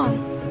long.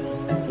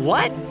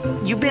 What?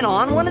 You've been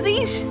on one of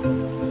these?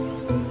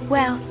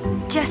 Well,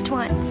 just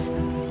once.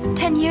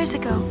 10 years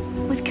ago,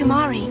 with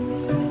Kimahri.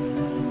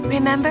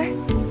 Remember?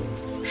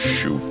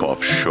 Shoe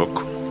puff shook,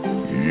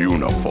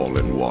 Yuna fall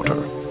in water.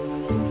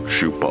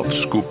 Shoe puff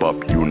scoop up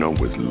Yuna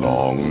with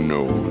long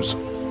nose.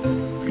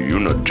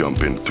 Yuna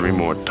jump in 3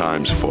 more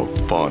times for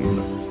fun.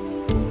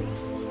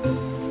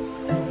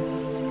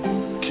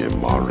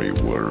 Kimahri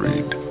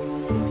worried.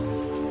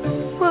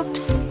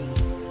 Whoops.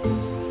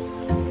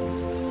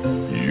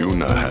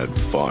 Yuna had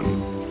fun.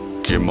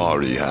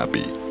 Kimahri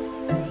happy.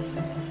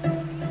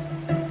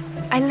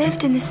 I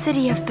lived in the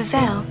city of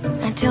Bevel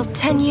until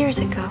 10 years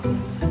ago.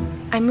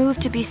 I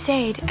moved to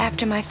Besaid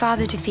after my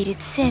father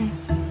defeated Sin.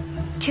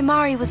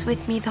 Kimahri was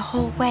with me the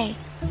whole way.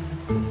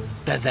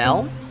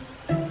 Bevel?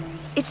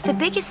 It's the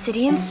biggest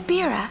city in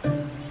Spira.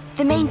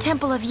 The main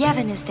temple of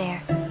Yevon is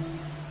there.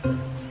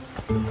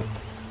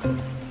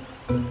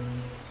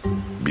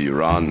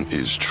 Biran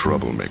is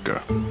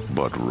troublemaker,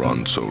 but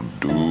Ronso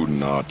do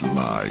not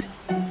lie.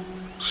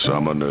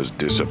 Summoners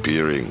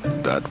disappearing,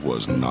 that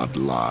was not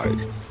lie.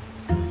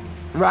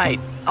 Right.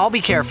 I'll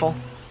be careful.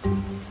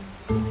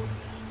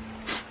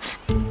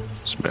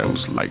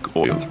 Smells like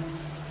oil.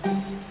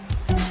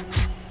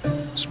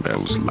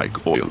 Smells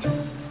like oil.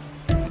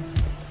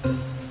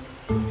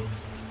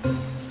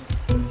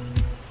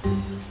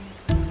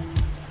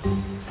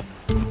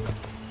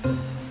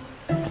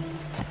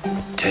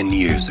 "10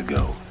 years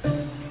ago."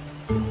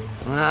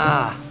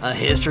 Ah, a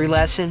history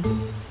lesson?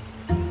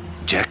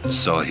 Jecht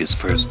saw his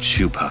first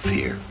shoe puff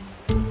here.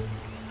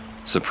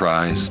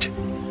 Surprised,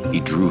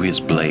 he drew his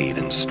blade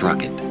and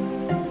struck it.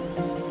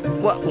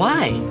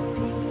 Why?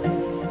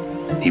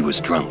 He was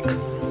drunk.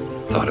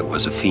 Thought it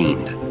was a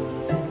fiend.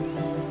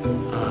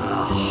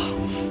 Oh,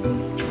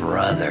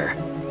 brother.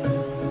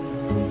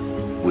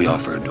 We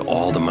offered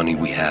all the money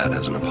we had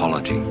as an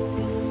apology.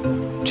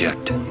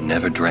 Jecht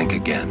never drank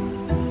again.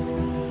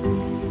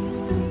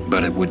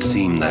 But it would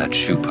seem that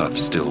shoe puff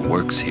still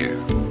works here.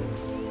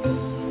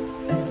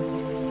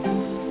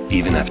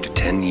 Even after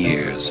 10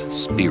 years,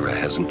 Spira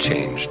hasn't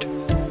changed.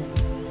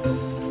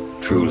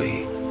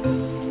 Truly,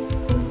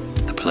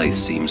 the place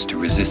seems to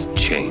resist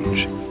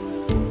change.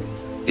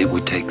 It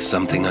would take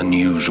something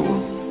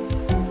unusual.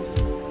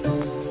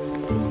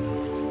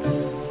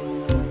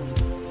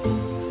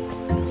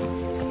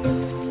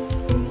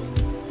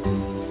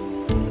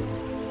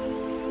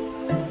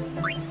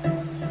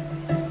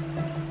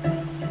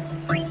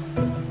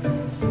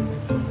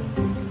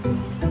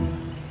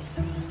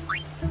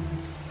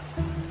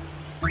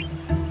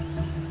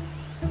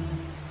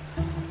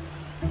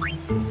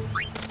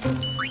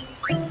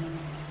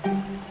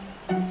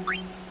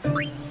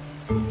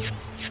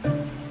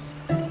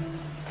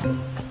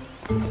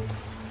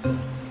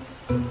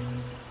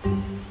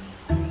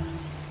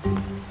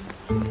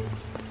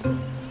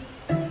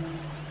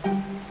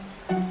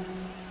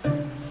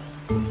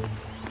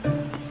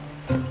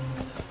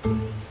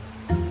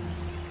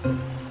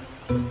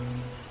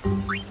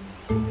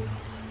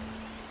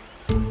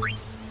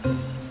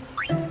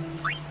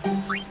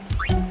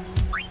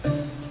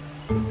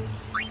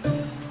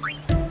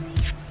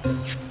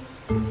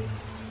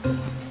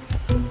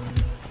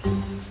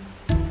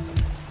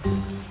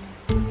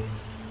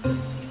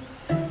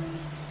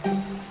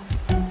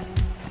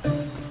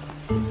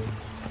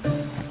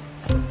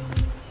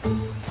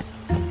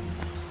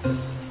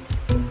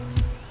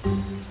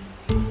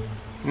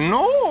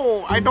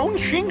 No, I don't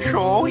think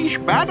so. It's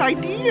bad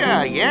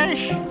idea, yes.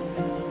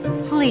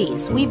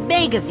 Please, we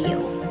beg of you.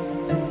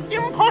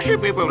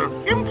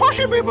 Impossible!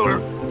 Impossible!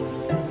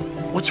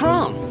 What's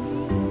wrong?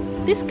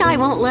 This guy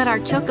won't let our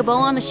chocobo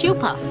on the shoe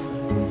puff.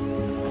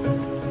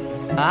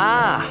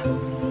 Ah,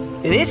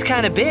 it is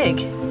kind of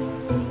big.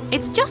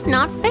 It's just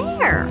not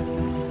fair.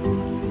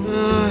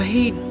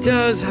 He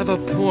does have a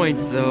point,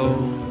 though.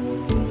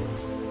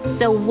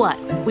 So what?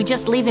 We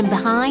just leave him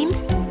behind?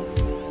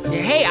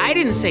 Hey, I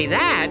didn't say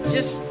that,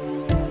 just...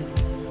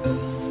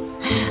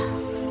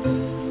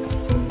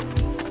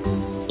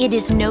 It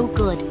is no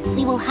good.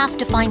 We will have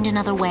to find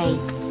another way.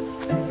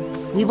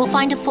 We will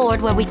find a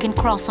ford where we can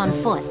cross on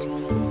foot.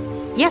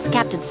 Yes,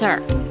 Captain,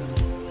 sir.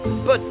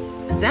 But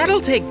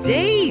that'll take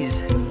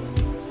days.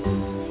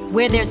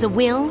 Where there's a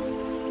will,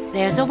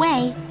 there's a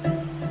way.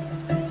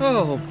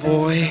 Oh,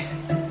 boy.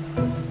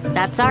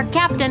 That's our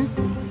captain.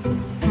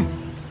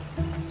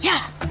 Yeah.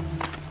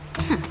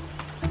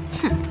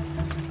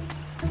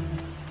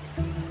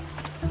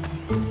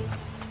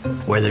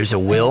 Where there's a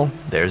will,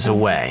 there's a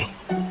way.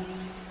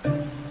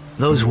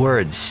 Those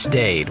words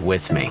stayed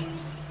with me.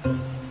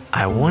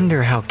 I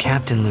wonder how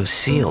Captain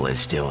Lucille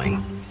is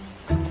doing.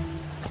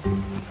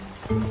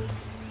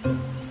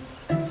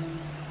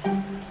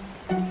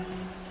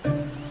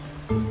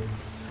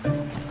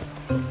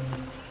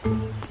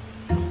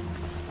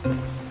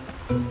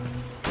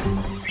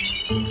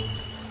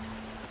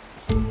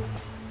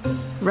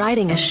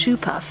 Riding a shoe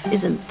puff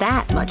isn't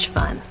that much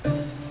fun.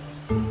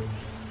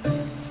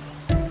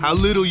 How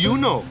little you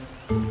know.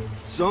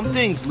 Some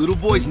things little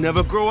boys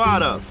never grow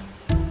out of.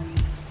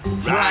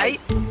 Right?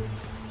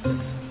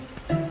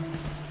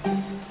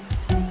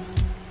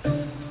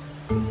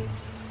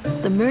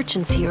 The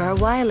merchants here are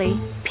wily.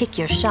 Pick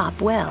your shop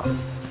well.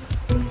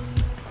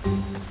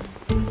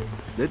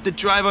 Let the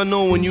driver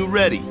know when you're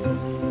ready.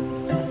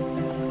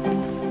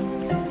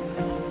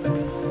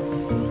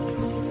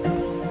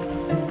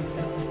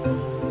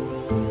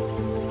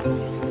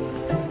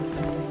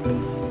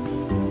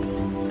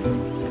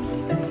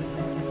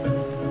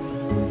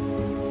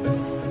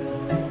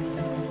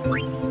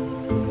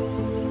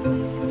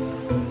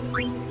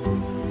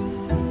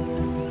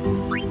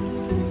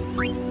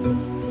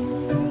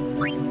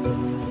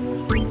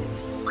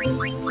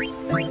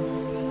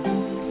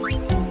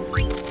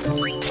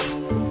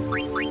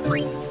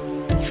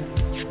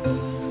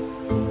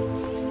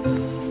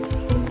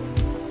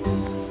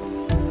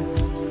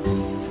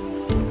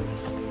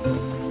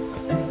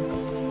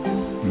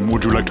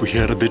 Would you like to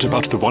hear a bit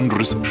about the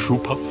wondrous shoe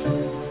puff?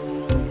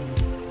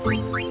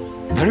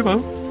 Very well.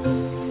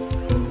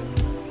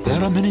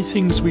 There are many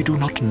things we do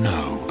not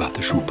know about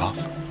the shoe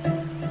puff.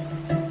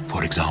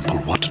 For example,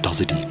 what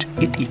does it eat?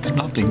 It eats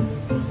nothing.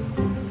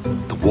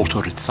 The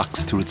water it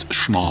sucks through its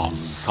schnoz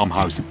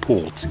somehow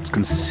supports its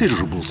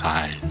considerable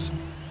size.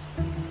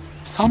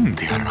 Some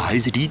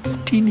theorize it eats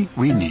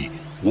teeny-weeny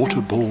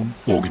waterborne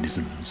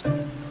organisms.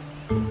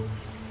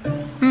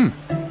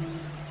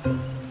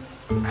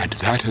 And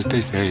that, as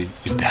they say,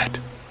 is that.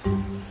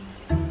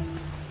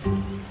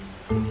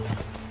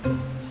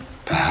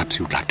 Perhaps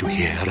you'd like to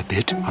hear a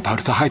bit about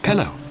the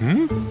Hypello,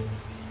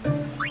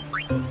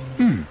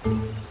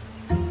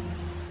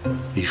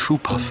 The shoe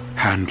puff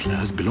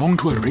handlers belong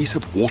to a race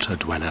of water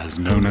dwellers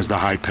known as the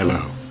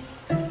Hypello.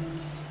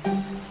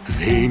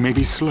 They may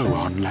be slow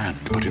on land,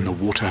 but in the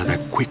water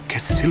they're quick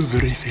as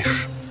silvery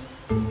fish.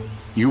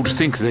 You'd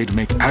think they'd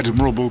make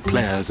admirable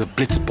players of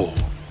blitzball.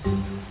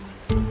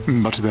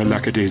 But their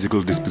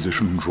lackadaisical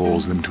disposition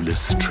draws them to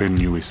less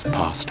strenuous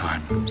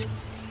pastimes.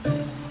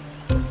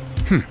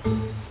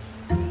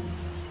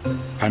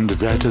 And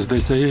that, as they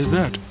say, is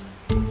that.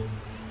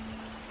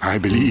 I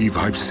believe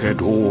I've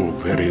said all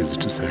there is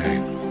to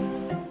say.